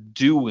they're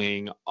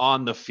doing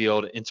on the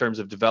field in terms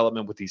of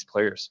development with these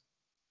players.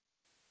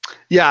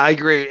 Yeah, I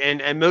agree.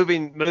 And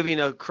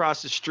moving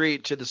across the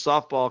street to the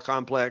softball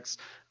complex,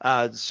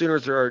 the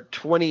Sooners are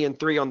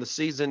 20-3 on the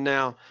season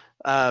now.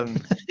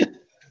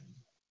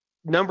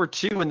 Number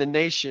 2 in the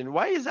nation.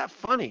 Why is that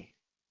funny?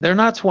 They're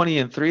not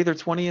 20-3. They're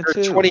 20-2.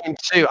 They're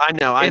 20-2. I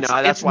know.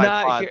 That's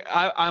why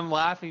I'm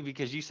laughing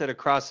because you said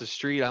across the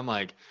street. I'm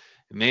like,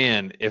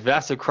 man, if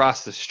that's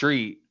across the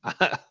street,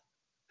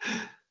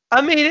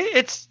 I mean,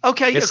 it's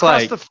okay. It's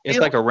across like the field. it's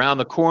like around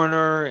the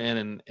corner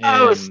and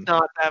it's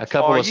not that a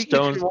couple far. of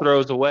stones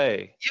throws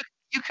away.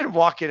 You can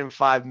walk it in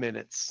 5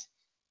 minutes.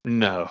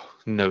 No,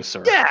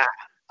 sir. Yeah.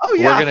 Oh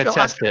yeah. We're gonna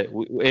test it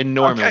in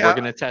Norman. Okay, we're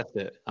gonna test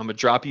it. I'm gonna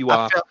drop you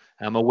off.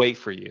 I'm gonna wait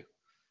for you.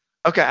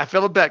 Okay, I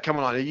feel a bet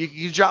coming on.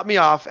 You drop me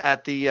off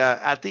at the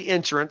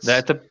entrance.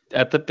 At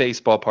the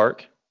baseball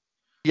park.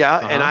 Yeah,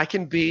 and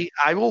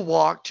I will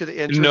walk to the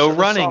entrance. No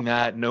running,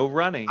 Matt. No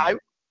running.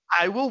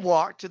 I will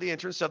walk to the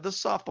entrance of the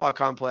softball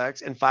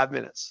complex in 5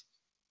 minutes.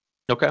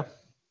 Okay.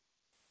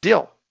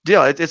 Deal.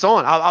 It's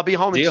on. I'll be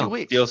home in 2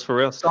 weeks. Deals for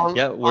real. So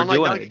yeah, we're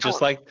doing it.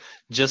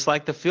 Just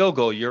like the field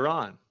goal, you're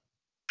on.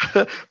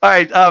 All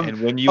right.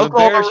 And when you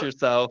embarrass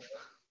yourself.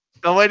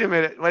 No, wait a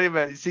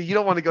minute. See, you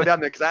don't want to go down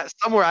there because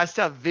somewhere I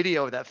still have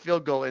video of that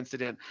field goal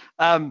incident.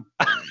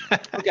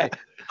 Okay.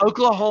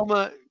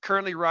 Oklahoma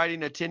currently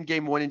riding a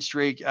 10-game winning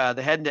streak.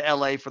 They're heading to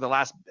LA for the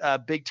last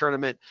big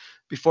tournament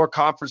before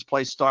conference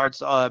play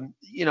starts. One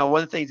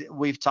of the things that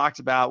we've talked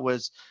about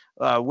was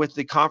with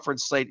the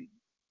conference slate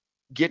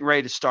getting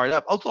ready to start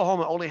up,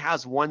 Oklahoma only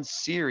has one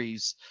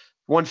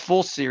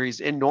full series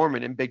in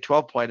Norman in Big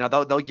 12 play. Now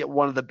they'll get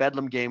one of the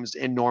Bedlam games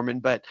in Norman,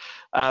 but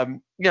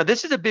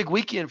this is a big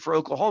weekend for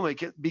Oklahoma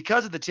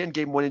because of the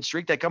 10-game winning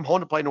streak. They come home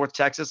to play North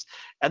Texas,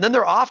 and then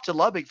they're off to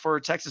Lubbock for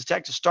Texas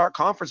Tech to start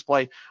conference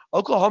play.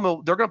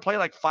 Oklahoma, they're going to play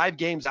like 5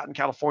 games out in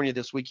California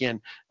this weekend.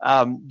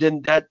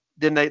 Then that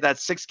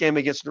 6th game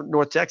against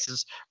North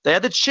Texas, they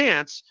had the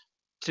chance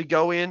to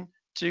go in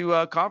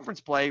to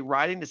conference play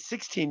riding the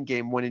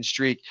 16-game winning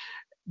streak.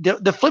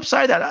 The flip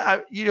side of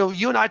that,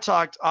 you and I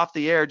talked off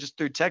the air just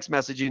through text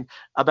messaging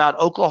about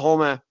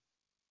Oklahoma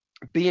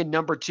being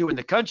number 2 in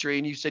the country,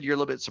 and you said you're a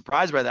little bit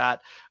surprised by that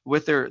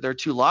with their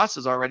 2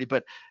 losses already.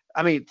 But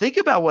I mean, think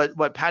about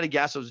what Patty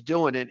Gasso's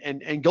doing,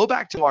 and go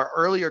back to our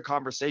earlier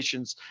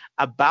conversations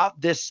about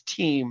this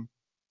team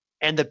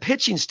and the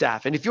pitching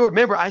staff. And if you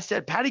remember, I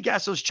said Patty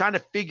Gasso's trying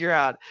to figure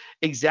out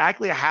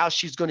exactly how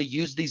she's going to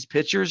use these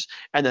pitchers,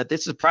 and that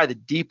this is probably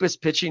the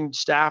deepest pitching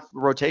staff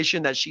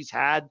rotation that she's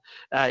had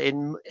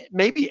in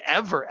maybe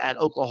ever at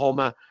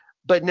Oklahoma.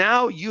 But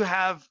now you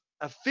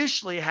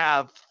officially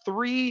have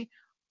 3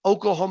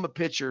 Oklahoma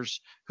pitchers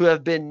who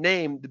have been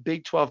named the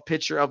Big 12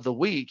 Pitcher of the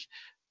Week.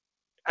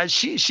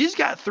 She's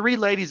got 3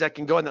 ladies that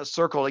can go in that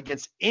circle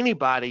against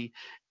anybody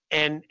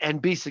and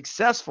be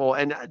successful,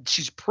 and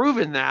she's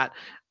proven that.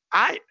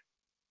 I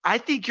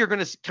think you're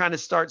going to kind of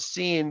start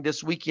seeing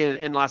this weekend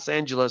in Los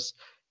Angeles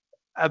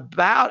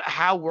about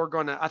how we're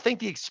going to – I think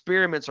the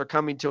experiments are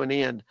coming to an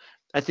end.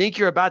 I think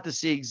you're about to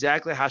see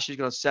exactly how she's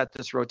going to set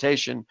this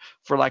rotation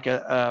for like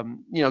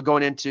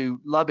going into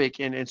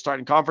Lubbock and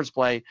starting conference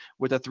play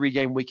with a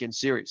 3-game weekend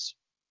series.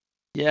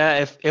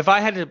 Yeah, if I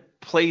had to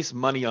place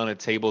money on a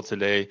table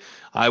today,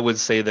 I would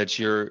say that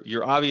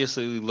you're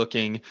obviously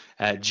looking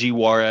at G.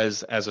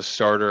 Juarez as a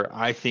starter.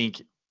 I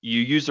think you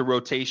use a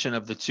rotation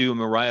of the 2,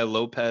 Mariah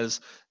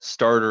Lopez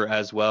starter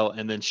as well,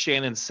 and then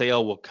Shannon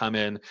Sale will come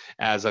in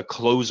as a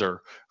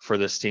closer for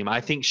this team.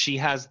 I think she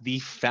has the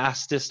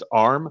fastest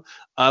arm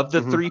of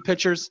the 3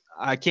 pitchers.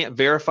 I can't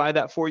verify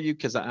that for you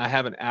because I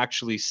haven't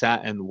actually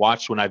sat and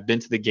watched when I've been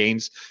to the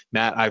games.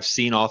 Matt, I've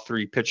seen all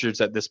 3 pitchers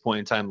at this point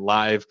in time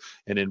live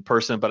and in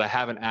person, but I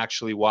haven't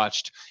actually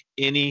watched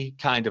any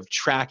kind of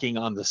tracking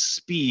on the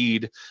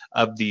speed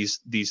of these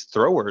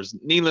throwers.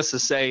 Needless to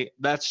say,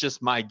 that's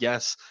just my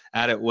guess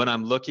at it when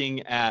I'm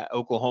looking at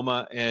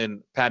Oklahoma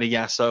and Patty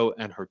Gasso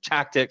and her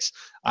tactics.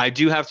 I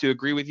do have to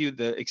agree with you.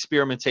 The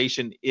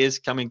experimentation is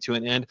coming to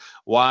an end.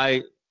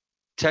 Why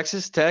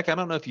Texas Tech, I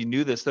don't know if you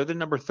knew this, they're the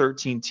number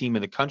 13 team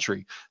in the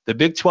country. The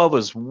Big 12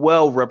 is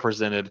well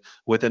represented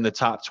within the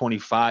top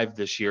 25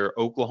 this year.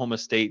 Oklahoma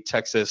State,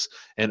 Texas,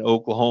 and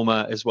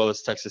Oklahoma, as well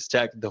as Texas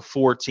Tech, the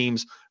 4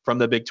 teams from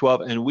the Big 12.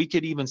 And we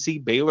could even see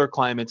Baylor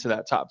climb into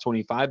that top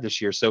 25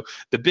 this year. So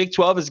the Big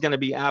 12 is going to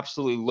be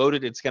absolutely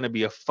loaded. It's going to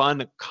be a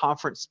fun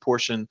conference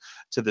portion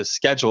to the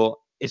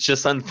schedule. It's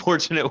just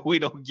unfortunate we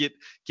don't get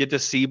to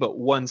see but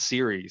one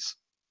series.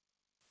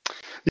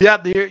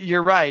 Yeah,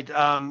 you're right.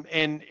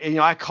 And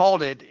I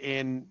called it,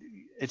 and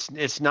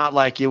it's not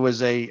like it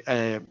was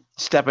a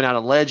stepping out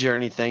of ledge or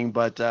anything,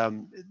 but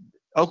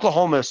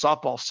Oklahoma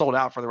softball sold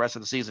out for the rest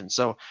of the season.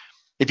 So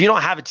if you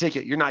don't have a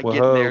ticket, you're not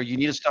getting there. You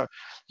need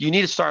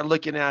to start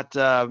looking at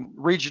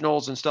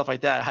regionals and stuff like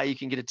that, how you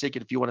can get a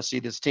ticket if you want to see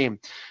this team.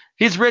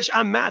 He's Rich.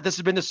 I'm Matt. This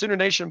has been the Sooner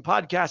Nation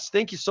podcast.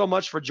 Thank you so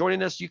much for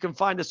joining us. You can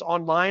find us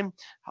online,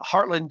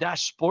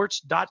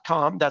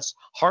 heartland-sports.com. That's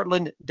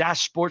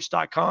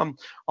heartland-sports.com.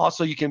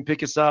 Also, you can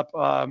pick us up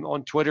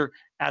on Twitter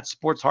at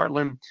Sports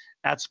Heartland,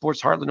 at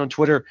Sports Heartland on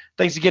Twitter.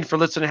 Thanks again for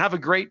listening. Have a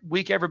great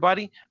week,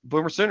 everybody.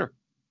 Boomer Sooner.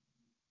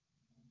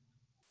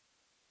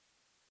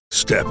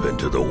 Step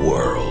into the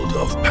world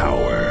of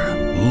power,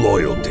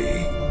 loyalty,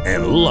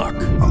 and luck.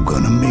 I'm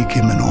going to make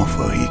him an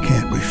offer he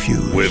can't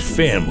refuse. With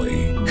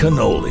family,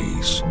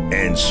 cannolis,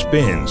 and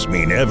spins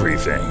mean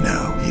everything.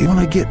 Now, you want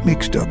to get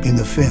mixed up in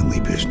the family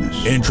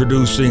business.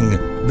 Introducing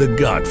The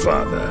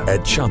Godfather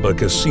at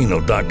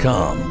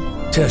ChumbaCasino.com.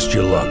 Test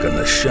your luck in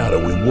the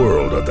shadowy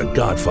world of The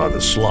Godfather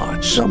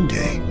slot.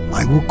 Someday,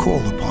 I will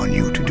call upon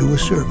you to do a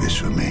service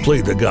for me. Play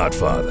The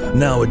Godfather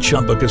now at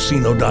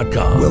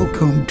ChumbaCasino.com.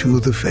 Welcome to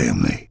the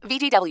family.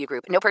 VGW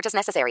Group. No purchase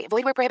necessary.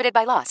 Void where prohibited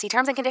by law. See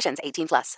terms and conditions. 18+.